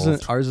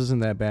involved. Ours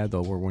isn't that bad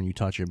though, where when you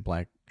touch it,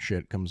 black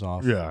shit comes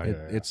off. Yeah,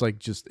 It's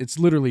like it's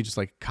literally just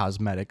like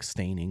cosmetic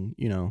staining,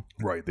 you know.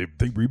 Right. They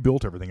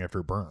rebuilt everything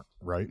after it burnt,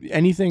 right?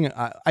 Anything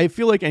I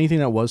feel like anything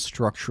that was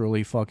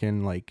structurally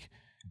fucking like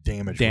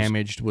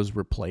damaged was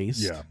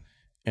replaced. Yeah.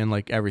 And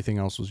like everything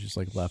else was just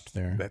like left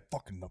there. That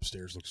fucking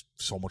upstairs looks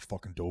so much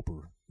fucking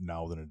doper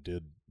now than it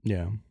did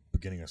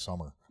beginning of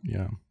summer.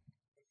 Yeah.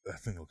 That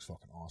thing looks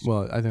fucking awesome.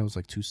 Well, I think it was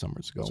like 2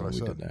 summers ago when we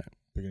did that.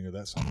 Beginning of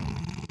that summer.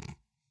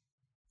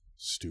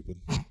 Stupid.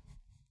 Jesus.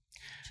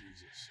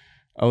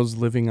 I was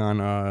living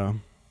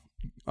on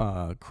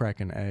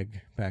crack and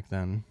egg back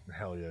then.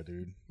 Hell yeah,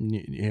 dude.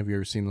 Have you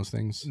ever seen those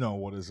things? No,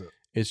 what is it?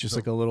 It's just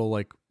like a little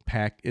like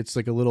pack. It's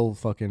like a little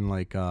fucking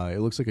like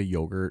it looks like a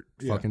yogurt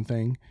fucking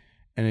thing,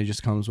 and it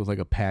just comes with like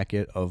a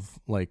packet of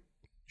like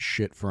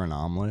shit for an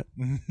omelet.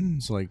 Mm-hmm.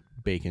 So like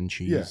bacon,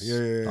 cheese,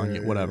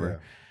 onion, whatever. Yeah.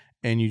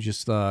 And you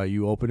just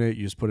you open it,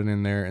 you just put it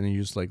in there, and then you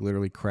just like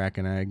literally crack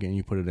an egg and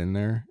you put it in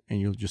there, and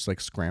you'll just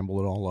like scramble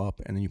it all up,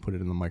 and then you put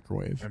it in the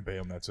microwave. And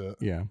bam, that's it.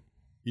 Yeah.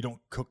 You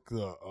don't cook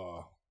the.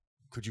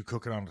 Could you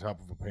cook it on the top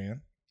of a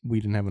pan? We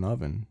didn't have an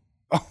oven.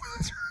 Oh,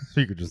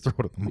 so you could just throw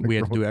it in the microwave. We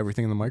had to do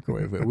everything in the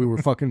microwave. We were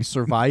fucking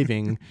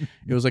surviving.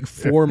 It was like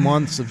 4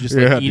 months of just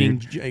like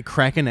eating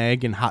crack an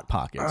egg and Hot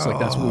Pockets. Like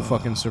that's what we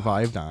fucking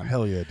survived on.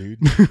 Hell yeah, dude.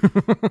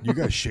 You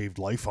guys shaved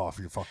life off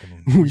your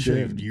fucking. We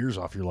shaved did. years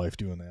off your life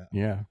doing that.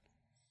 Yeah.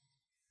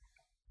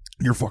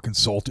 Your fucking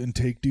salt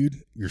intake, dude.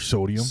 Your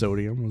sodium.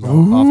 Sodium was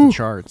off the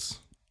charts.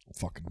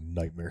 Fucking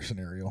nightmare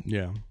scenario.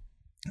 Yeah.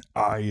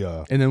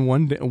 And then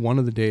one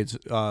of the days,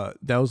 that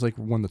was like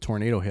when the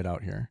tornado hit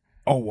out here.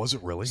 Oh, was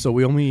it really? So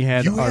we only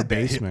had you our had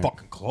basement. That hit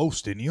fucking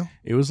close, didn't you?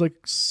 It was like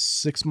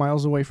 6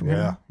 miles away from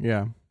here.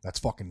 Yeah. That's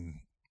fucking.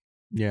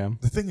 Yeah.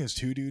 The thing is,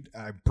 too, dude,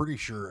 I'm pretty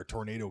sure a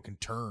tornado can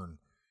turn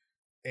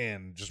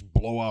and just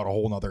blow out a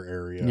whole nother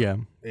area. Yeah.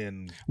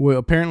 And well,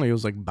 apparently it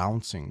was like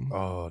bouncing.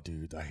 Oh,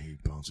 dude, I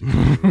hate bouncing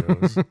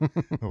tornadoes.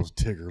 Those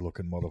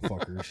Tigger-looking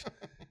motherfuckers.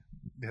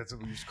 That's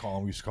what we used to call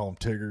them. We used to call them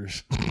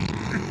Tiggers.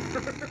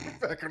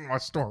 Back in my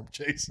storm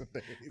chasing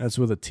days. That's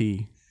with a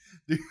T.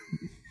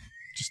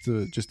 just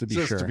to be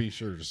sure. Just to be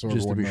sure. Just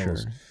to be sure.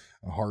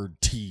 A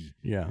hard T.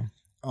 Yeah.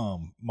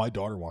 My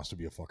daughter wants to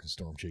be a fucking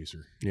storm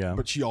chaser. Yeah.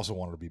 But she also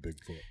wanted to be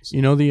Bigfoot. So.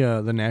 You know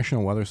the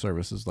National Weather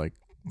Service is like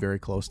very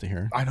close to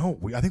here. I know.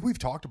 I think we've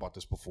talked about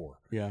this before.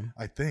 Yeah.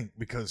 I think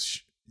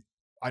because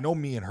I know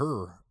me and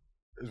her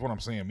is what I'm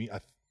saying. I'm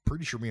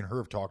pretty sure me and her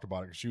have talked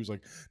about it. Cause she was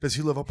like, "Does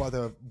he live up by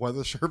the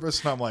weather service?"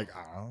 And I'm like,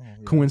 "I don't know."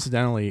 Yeah.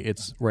 Coincidentally,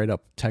 it's right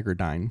up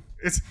Teggerdine.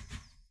 It's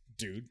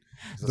dude.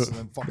 That's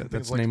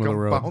the name of the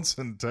road.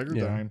 Bouncing Teggerdine.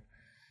 Yeah.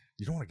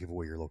 You don't want to give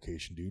away your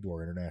location, dude, to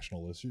our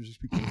international listeners. These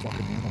people are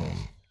fucking animals.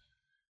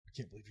 I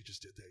can't believe you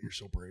just did that. You're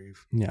so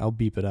brave. Yeah, I'll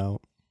beep it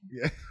out.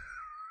 Yeah.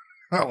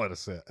 I'll let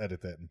us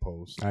edit that in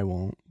post. I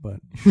won't, but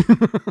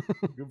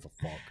give a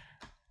fuck.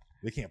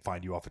 They can't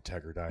find you off of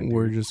Teggerdine.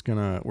 We're just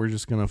gonna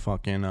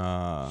fucking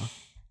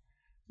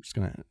just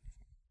gonna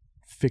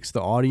fix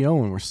the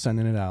audio and we're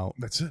sending it out.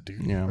 That's it,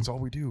 dude. Yeah. That's all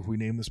we do. We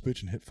name this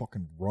bitch and hit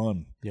fucking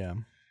run. Yeah.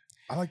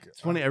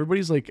 It's funny.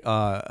 Everybody's like,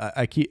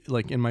 I keep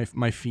like in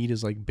my feed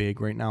is like big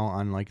right now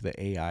on like the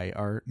AI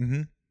art,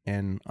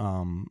 and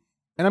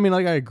I mean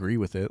like I agree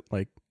with it.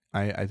 Like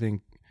I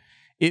think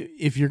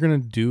if you're gonna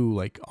do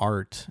like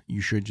art,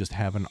 you should just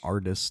have an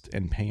artist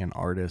and pay an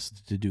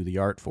artist to do the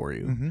art for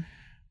you. Mm-hmm.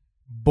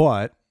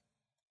 But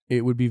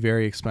it would be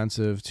very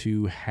expensive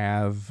to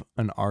have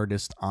an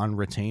artist on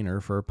retainer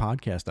for a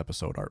podcast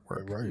episode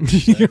artwork. Right.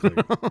 Exactly. You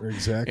know?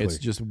 Exactly. It's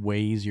just way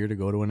easier to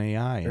go to an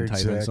AI and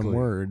type in some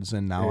words,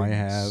 and now I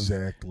have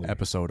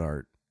episode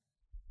art.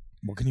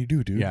 What can you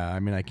do, dude? Yeah, I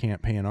mean, I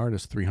can't pay an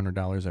artist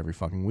 $300 every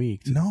fucking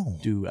week to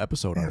do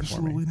episode art for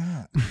me.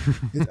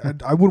 Absolutely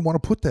not. I wouldn't want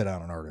to put that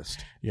on an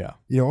artist. Yeah.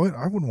 You know,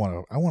 I wouldn't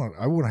want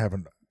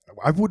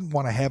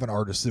to have an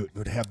artist that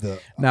would have the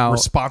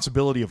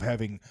responsibility of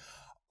having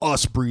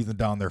us breathing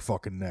down their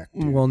fucking neck.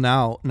 Dude. Well,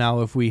 now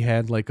if we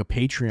had like a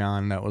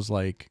Patreon that was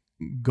like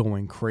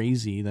going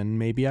crazy, then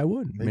maybe I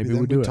would. Maybe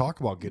we'd do it.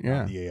 Talk about getting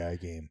on the AI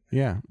game.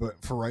 Yeah. But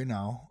for right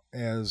now,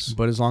 as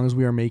long as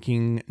we are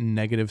making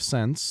negative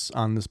sense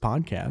on this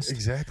podcast.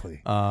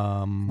 Exactly.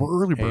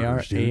 We're early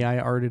birders, dude. AI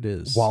art it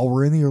is. While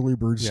we're in the early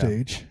bird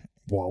stage.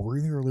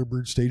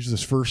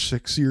 This first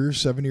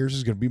 7 years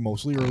is going to be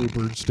mostly early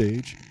bird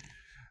stage.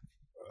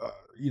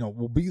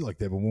 we'll be like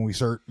that. But when we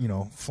start,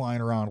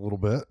 flying around a little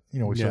bit,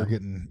 we start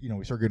getting,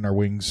 we start getting our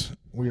wings.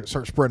 We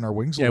start spreading our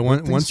wings.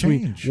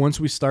 Once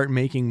we start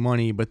making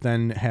money, but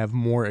then have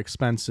more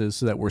expenses,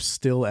 so that we're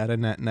still at a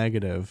net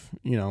negative.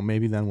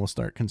 Maybe then we'll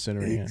start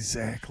considering it.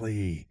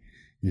 Exactly.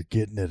 You're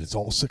getting it. It's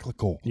all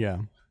cyclical.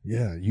 Yeah.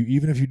 Yeah.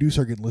 Even if you do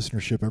start getting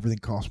listenership, everything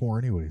costs more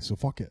anyway. So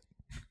fuck it.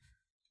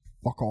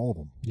 Fuck all of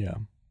them. Yeah.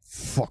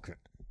 Fuck it.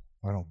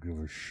 I don't give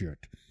a shit.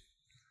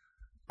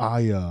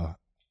 Did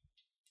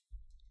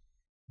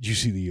you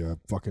see the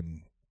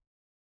fucking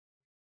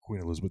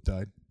Queen Elizabeth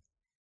died?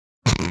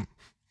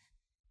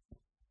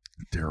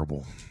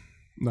 Terrible.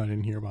 No, I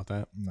didn't hear about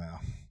that. Nah.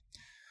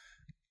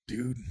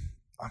 Dude,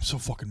 I'm so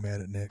fucking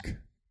mad at Nick.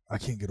 I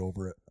can't get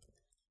over it.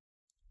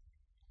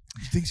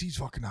 He thinks he's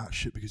fucking hot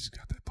shit because he's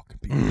got that fucking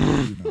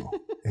BMW now.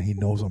 And he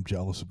knows I'm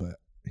jealous of it.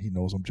 He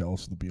knows I'm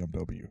jealous of the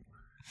BMW.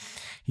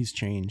 He's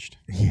changed.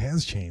 He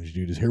has changed,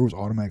 dude. His hair was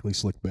automatically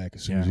slicked back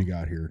as soon as he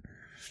got here.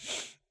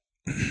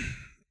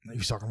 He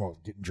was talking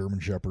about getting German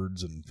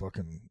Shepherds and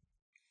fucking...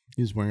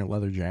 He was wearing a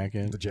leather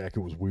jacket. The jacket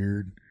was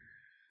weird.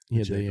 He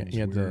had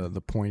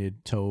the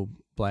pointed toe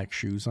black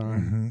shoes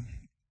on.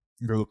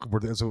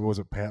 Mm-hmm. Was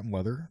it patent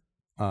leather?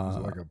 Was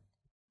it like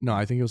no,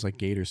 I think it was like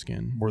gator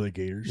skin. Were they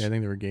gators? Yeah, I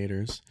think they were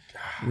gators.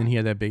 And then he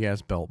had that big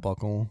ass belt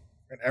buckle.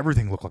 And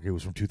everything looked like it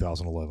was from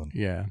 2011.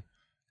 Yeah.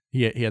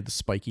 He had the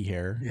spiky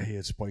hair. Yeah, he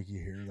had spiky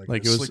hair.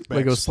 Like it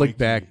was slicked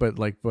back,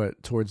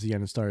 but towards the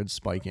end it started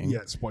spiking.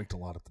 Yeah, it spiked a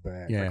lot at the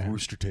back. Yeah. Like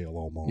rooster tail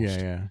almost.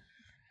 Yeah.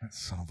 That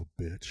son of a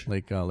bitch.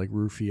 Like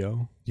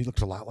Rufio. He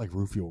looked a lot like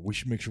Rufio. We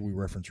should make sure we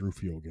reference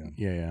Rufio again.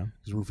 Yeah.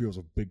 Because Rufio is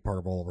a big part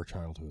of all of our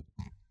childhood.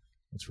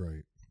 That's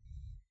right.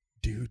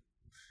 Dude,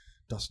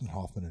 Dustin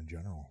Hoffman in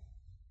general.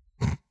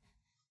 It's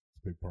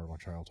a big part of my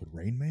childhood.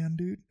 Rain Man,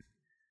 dude.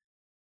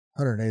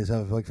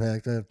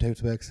 187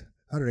 toothpicks.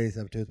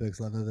 187 toothpicks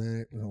left of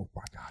it. Oh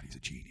my God, he's a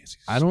genius.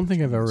 I don't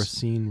think I've ever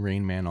seen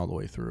Rain Man all the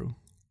way through.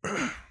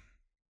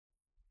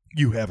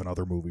 You have in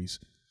other movies.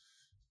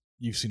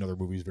 You've seen other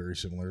movies very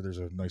similar. There's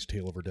a nice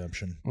Tale of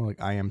Redemption. Well,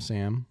 like I Am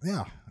Sam.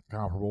 Yeah,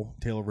 comparable.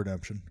 Tale of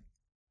Redemption.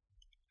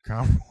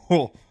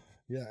 Comparable.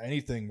 Yeah,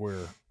 anything where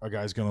a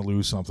guy's going to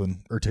lose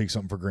something or take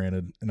something for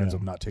granted and ends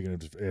up not taking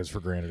it as for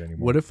granted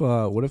anymore.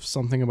 What if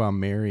Something About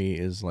Mary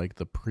is like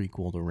the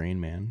prequel to Rain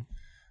Man?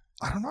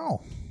 I don't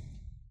know.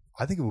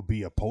 I think it would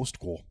be a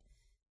postquel.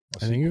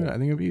 I think it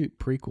would be a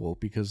prequel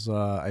because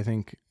I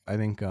think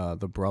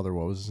the brother,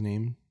 what was his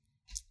name?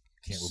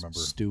 Can't remember.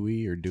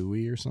 Stewie or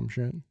Dewey or some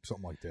shit.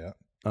 Something like that.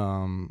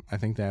 I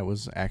think that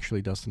was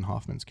actually Dustin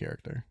Hoffman's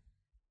character.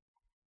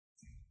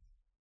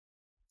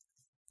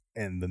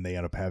 And then they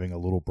end up having a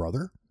little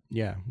brother?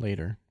 Yeah,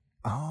 later.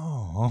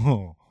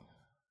 Oh.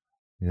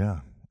 Yeah.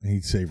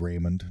 He'd say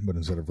Raymond, but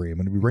instead of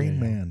Raymond, it'd be Rain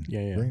Man.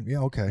 Yeah.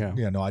 Okay.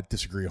 Yeah, no, I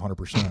disagree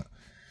 100%.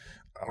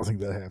 I don't think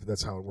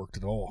that's how it worked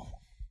at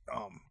all.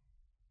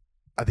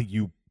 I think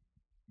you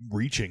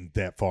reaching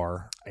that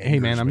far. Hey,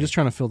 man, I'm just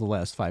trying to fill the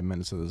last 5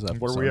 minutes of this episode.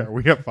 What are we at?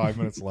 We got 5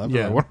 minutes left?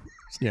 Yeah.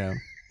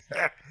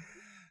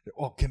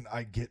 Well, can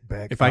I get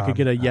back? If I could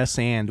get a yes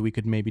and, we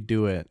could maybe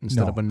do it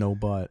instead of a no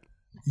but.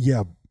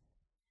 Yeah.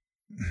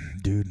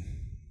 Dude,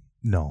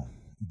 no.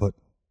 But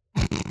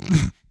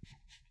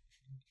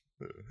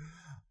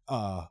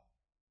I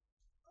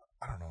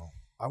don't know.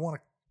 I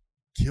want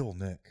to kill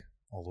Nick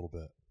a little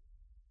bit.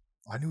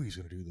 I knew he was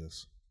going to do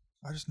this.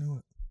 I just knew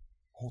it.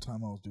 The whole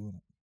time I was doing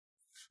it.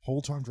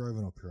 Whole time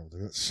driving up here, I was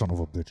like, that son of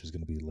a bitch is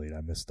going to be late.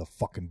 I missed the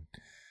fucking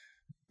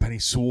Penny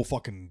Sewell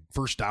fucking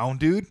first down,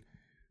 dude.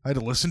 I had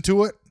to listen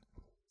to it.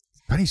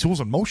 Penny Sewell's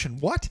in motion.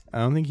 What? I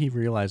don't think he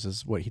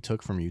realizes what he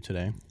took from you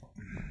today.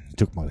 He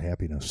took my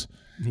happiness.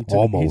 He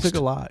took a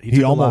lot.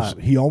 He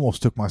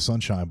almost took my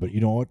sunshine, but you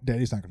know what?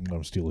 Daddy's not going to let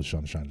him steal his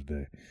sunshine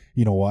today.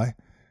 You know why?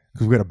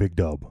 Because we got a big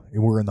dub,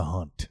 and we're in the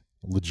hunt.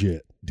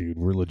 Legit, dude.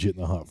 We're legit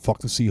in the hunt. Fuck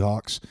the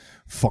Seahawks.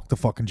 Fuck the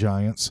fucking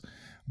Giants.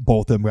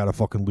 Both of them got to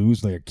fucking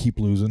lose. They keep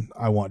losing.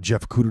 I want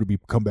Jeff Cooter to be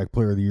comeback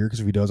player of the year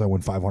because if he does, I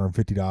win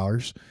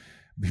 $550.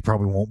 He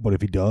probably won't, but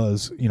if he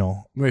does,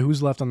 Wait,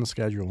 who's left on the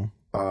schedule?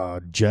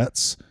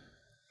 Jets,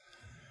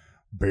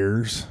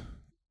 Bears,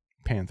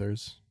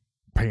 Panthers,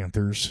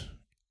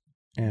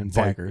 and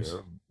Packers.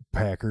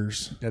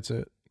 Packers. That's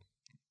it.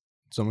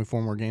 There's only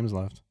 4 more games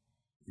left.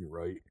 You're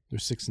right. They're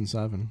 6 and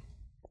 7.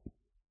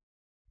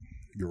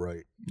 You're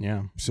right.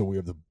 Yeah. So we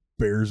have the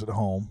Bears at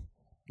home.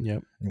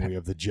 Yep. And we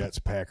have the Jets,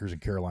 Packers, and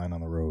Carolina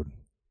on the road.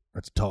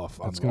 That's tough.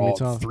 That's going to be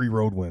tough. 3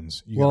 road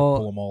wins. You got to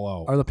pull them all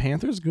out. Are the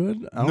Panthers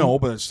good? No,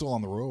 but it's still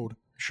on the road.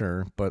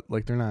 Sure, but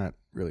they're not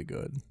really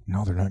good.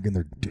 No, they're not getting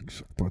their dicks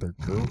sucked by their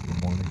girl in the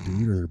morning,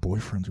 dude, or their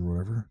boyfriends or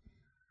whatever.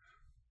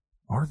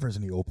 I wonder if there's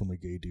any openly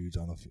gay dudes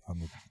on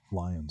the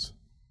Lions.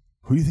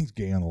 Who do you think's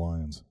gay on the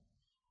Lions?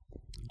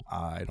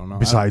 I don't know.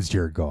 Besides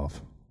Jared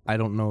Goff. I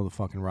don't know the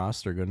fucking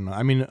roster good enough.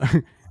 I mean,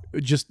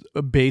 just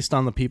based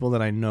on the people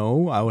that I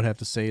know, I would have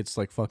to say it's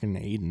like fucking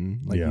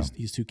Aiden. Like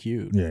he's too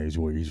cute. Yeah,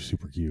 he's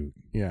super cute.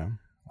 Yeah.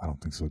 I don't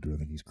think so, dude. I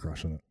think he's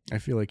crushing it. I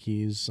feel like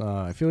he's.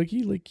 I feel like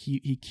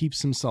he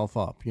keeps himself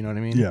up. You know what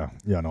I mean? Yeah.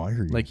 No, I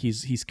hear you. Like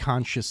he's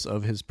conscious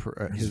of his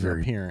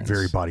very, appearance,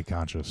 very body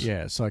conscious.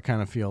 Yeah. So I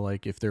kind of feel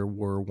like if there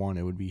were one,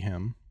 it would be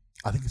him.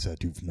 I think it's that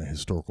dude from the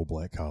historical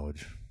black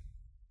college.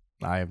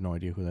 I have no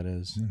idea who that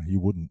is. Yeah, you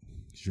wouldn't.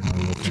 'Cause you're not a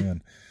real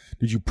fan.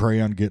 Did you pray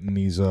on getting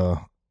these?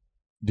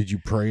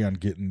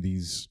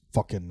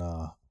 Fucking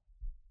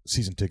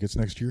season tickets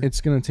next year?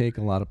 It's gonna take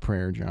a lot of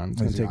prayer, John.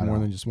 It's gonna take more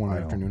than just one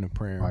afternoon of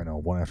prayer. I know,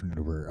 one afternoon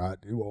of prayer.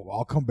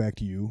 I'll come back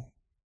to you.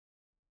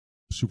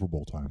 Super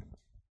Bowl time.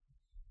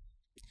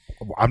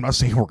 I'm not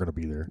saying we're gonna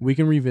be there. We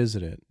can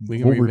revisit it.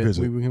 We'll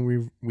revisit. We can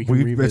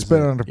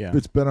revisit.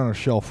 It's been on a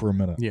shelf for a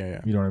minute.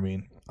 Yeah. You know what I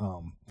mean?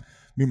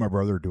 Me and my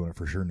brother are doing it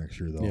for sure next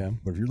year, though. Yeah.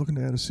 But if you're looking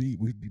to add a seat,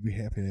 we'd be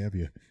happy to have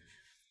you.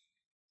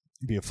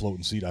 It'd be a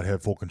floating seat. I'd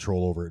have full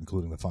control over it,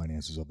 including the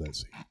finances of that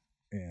seat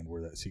and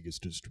where that seat gets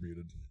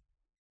distributed.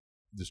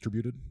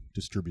 Distributed.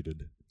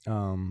 I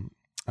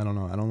don't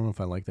know. I don't know if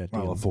I like that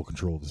deal. I'll have full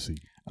control of the seat.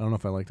 I don't know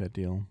if I like that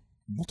deal.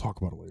 We'll talk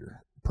about it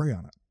later. Pray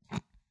on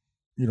it.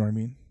 You know what I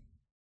mean?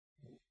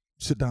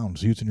 Sit down.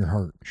 See what's in your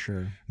heart.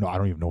 Sure. No, I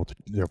don't even know what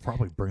they'll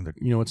probably bring the.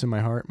 You know what's in my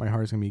heart? My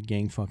heart's gonna be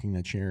gang fucking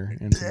that chair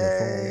into the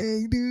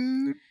fold.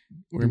 Dude.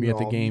 We're gonna be at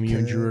the game. You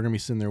and Drew are gonna be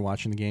sitting there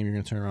watching the game. You're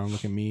gonna turn around and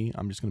look at me.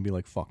 I'm just gonna be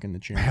like fucking the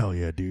chair. Hell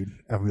yeah, dude.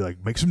 I'll be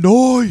like, make some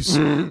noise.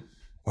 I'd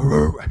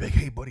be like,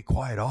 hey, buddy,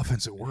 quiet.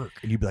 Offense at work.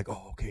 And you'd be like,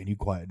 oh, okay. And you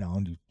quiet down.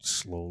 And you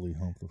slowly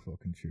hump the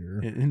fucking chair.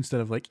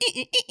 Instead of like,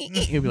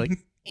 you'd be like,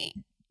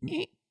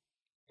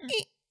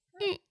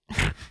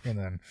 and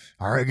then,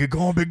 all right, get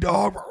going, big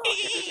dog.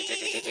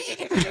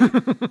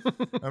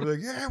 I'd be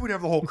like, yeah, we'd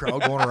have the whole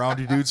crowd going around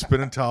you, dude,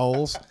 spinning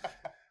towels.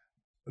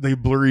 They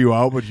blur you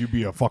out, but you'd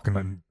be a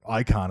fucking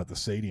icon at the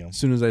stadium. As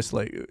soon as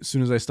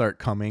I start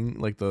coming,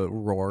 like the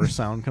roar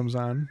sound comes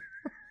on.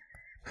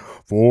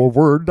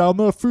 Forward down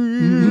the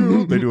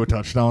field. They do a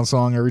touchdown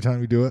song every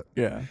time you do it.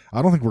 Yeah.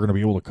 I don't think we're gonna be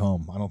able to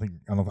come. I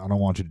don't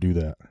want you to do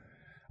that.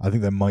 I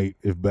think that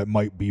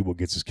might be what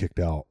gets us kicked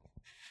out.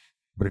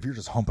 But if you're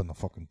just humping the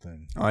fucking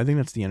thing, I think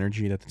that's the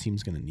energy that the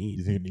team's gonna need.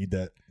 You think you need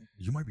that?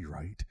 You might be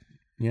right.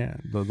 Yeah,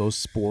 those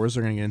spores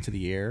are gonna get into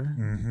the air.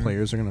 Mm-hmm.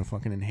 Players are gonna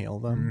fucking inhale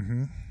them,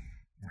 mm-hmm.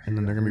 and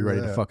then they're gonna be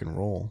ready to fucking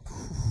roll.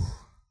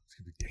 It's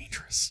gonna be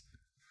dangerous,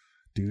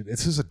 dude.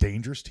 This is a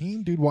dangerous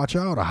team, dude. Watch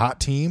out, a hot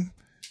team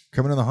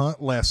coming in the hunt.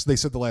 They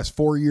said the last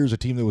 4 years, a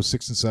team that was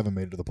 6-7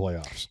 made it to the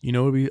playoffs. You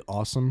know, it would be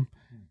awesome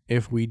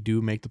if we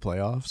do make the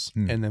playoffs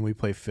and then we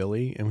play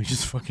Philly and we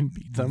just fucking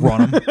beat them,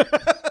 run them.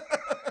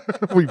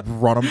 We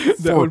run them.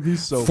 That would be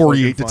so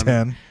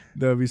 48-10.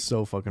 That would be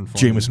so fucking funny.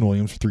 Jamison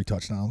Williams for 3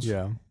 touchdowns.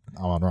 Yeah.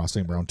 On Ross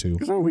St. Brown 2.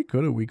 Because we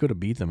could have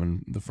beat them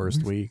in the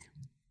first week.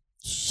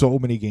 So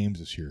many games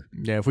this year.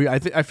 Yeah,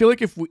 I feel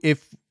like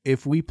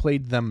if we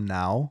played them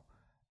now,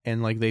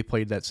 and like they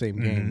played that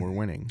same game, we're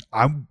winning.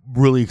 I'm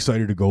really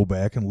excited to go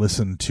back and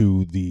listen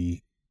to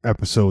the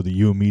episode that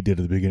you and me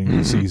did at the beginning of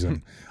the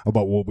season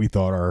about what we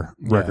thought our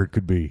record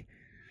could be.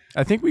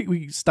 I think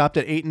we stopped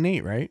at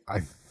 8-8, right?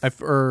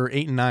 Or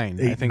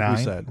 8-9. I think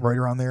we said right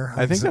around there.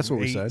 I think that's what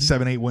we said.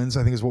 7-8 wins.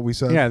 I think is what we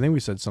said. Yeah, I think we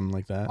said something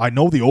like that. I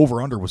know the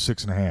over under was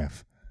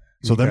 6.5.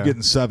 So them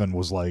getting 7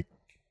 was like,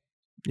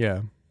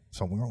 yeah.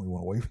 So we only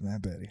went away from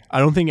that, Betty. I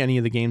don't think any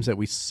of the games that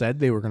we said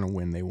they were going to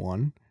win, they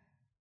won.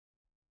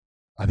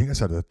 I think I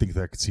said I think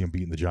that I could see them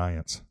beating the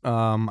Giants.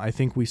 I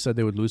think we said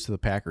they would lose to the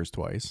Packers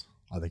twice.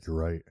 I think you're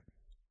right.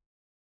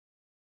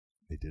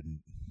 They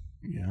didn't.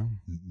 Yeah.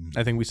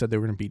 I think we said they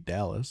were going to beat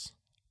Dallas.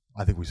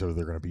 I think we said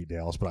they're going to beat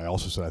Dallas, but I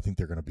also said I think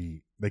they're going to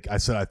beat. Like I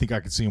said, I think I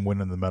could see them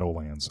winning the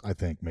Meadowlands. I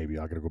think maybe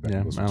I got to go back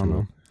and listen to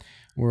it.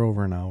 We're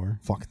over an hour.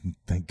 Fucking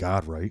thank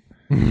God, right?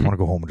 I want to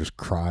go home and just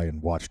cry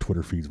and watch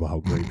Twitter feeds about how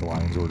great the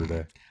Lions were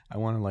today. I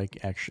want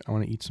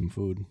to eat some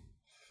food.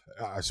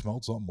 I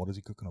smelled something. What is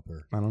he cooking up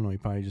there? I don't know. He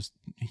probably just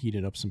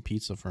heated up some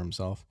pizza for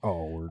himself.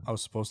 Oh, word. I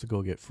was supposed to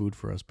go get food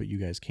for us, but you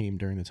guys came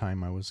during the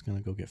time I was going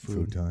to go get food.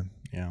 Food time?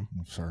 Yeah.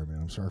 I'm sorry, man.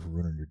 I'm sorry for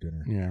ruining your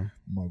dinner. Yeah.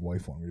 My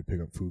wife wanted me to pick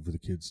up food for the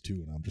kids,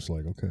 too, and I'm just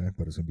like, okay,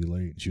 but it's going to be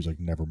late. And she was like,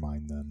 never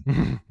mind then.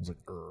 I was like,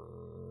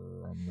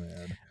 I'm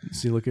mad.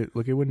 See, look at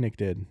what Nick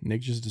did.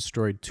 Nick just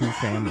destroyed 2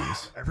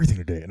 families. Everything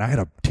today. And I had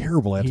a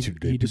terrible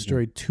attitude today. He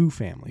destroyed 2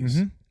 families.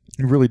 Mm-hmm.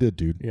 He really did,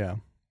 dude. Yeah.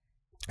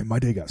 And my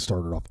day got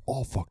started off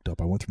all fucked up.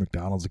 I went to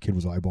McDonald's. The kid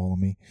was eyeballing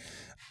me.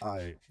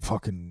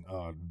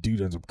 Dude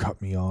ends up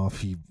cutting me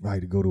off. I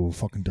had to go to a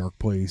fucking dark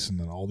place, and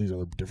then all these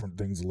other different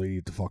things. The lady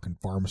at the fucking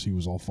pharmacy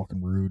was all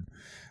fucking rude.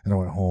 And I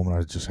went home, and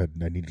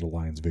I needed a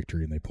Lions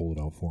victory, and they pulled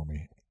it out for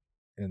me.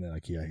 And then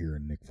here,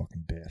 and Nick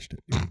fucking dashed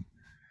it, dude.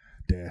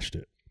 Dashed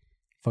it.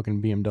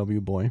 Fucking BMW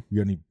boy. You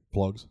got any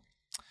plugs?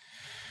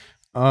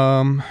 No.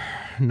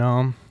 I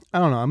don't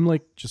know. I'm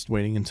like just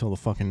waiting until the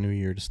fucking new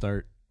year to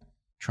start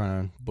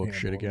trying to book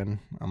shit again.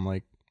 I'm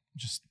like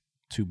just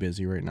too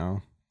busy right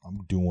now.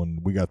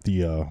 We got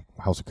the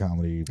House of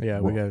Comedy. Yeah,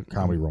 we got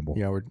Comedy Rumble.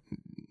 Yeah, we're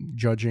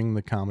judging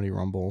the Comedy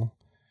Rumble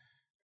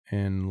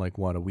in like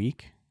what, a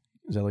week?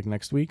 Is that like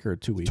next week or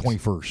 2 weeks?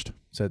 21st.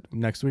 Is that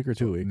next week or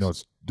 2 weeks? No,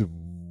 it's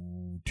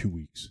 2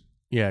 weeks.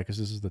 Yeah, because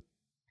this is the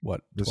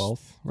what,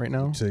 12th right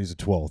now? Today's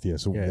the 12th, yeah.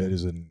 So that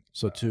is in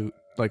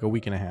like a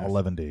week and a half.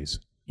 11 days.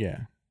 Yeah.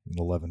 In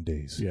 11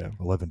 days. Yeah.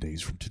 11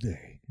 days from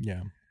today.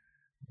 Yeah.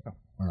 Oh,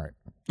 all right.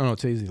 Oh, no,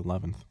 today's the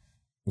 11th.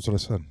 That's what I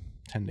said.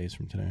 10 days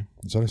from today.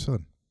 That's what I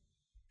said.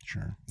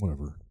 Sure.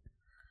 Whatever.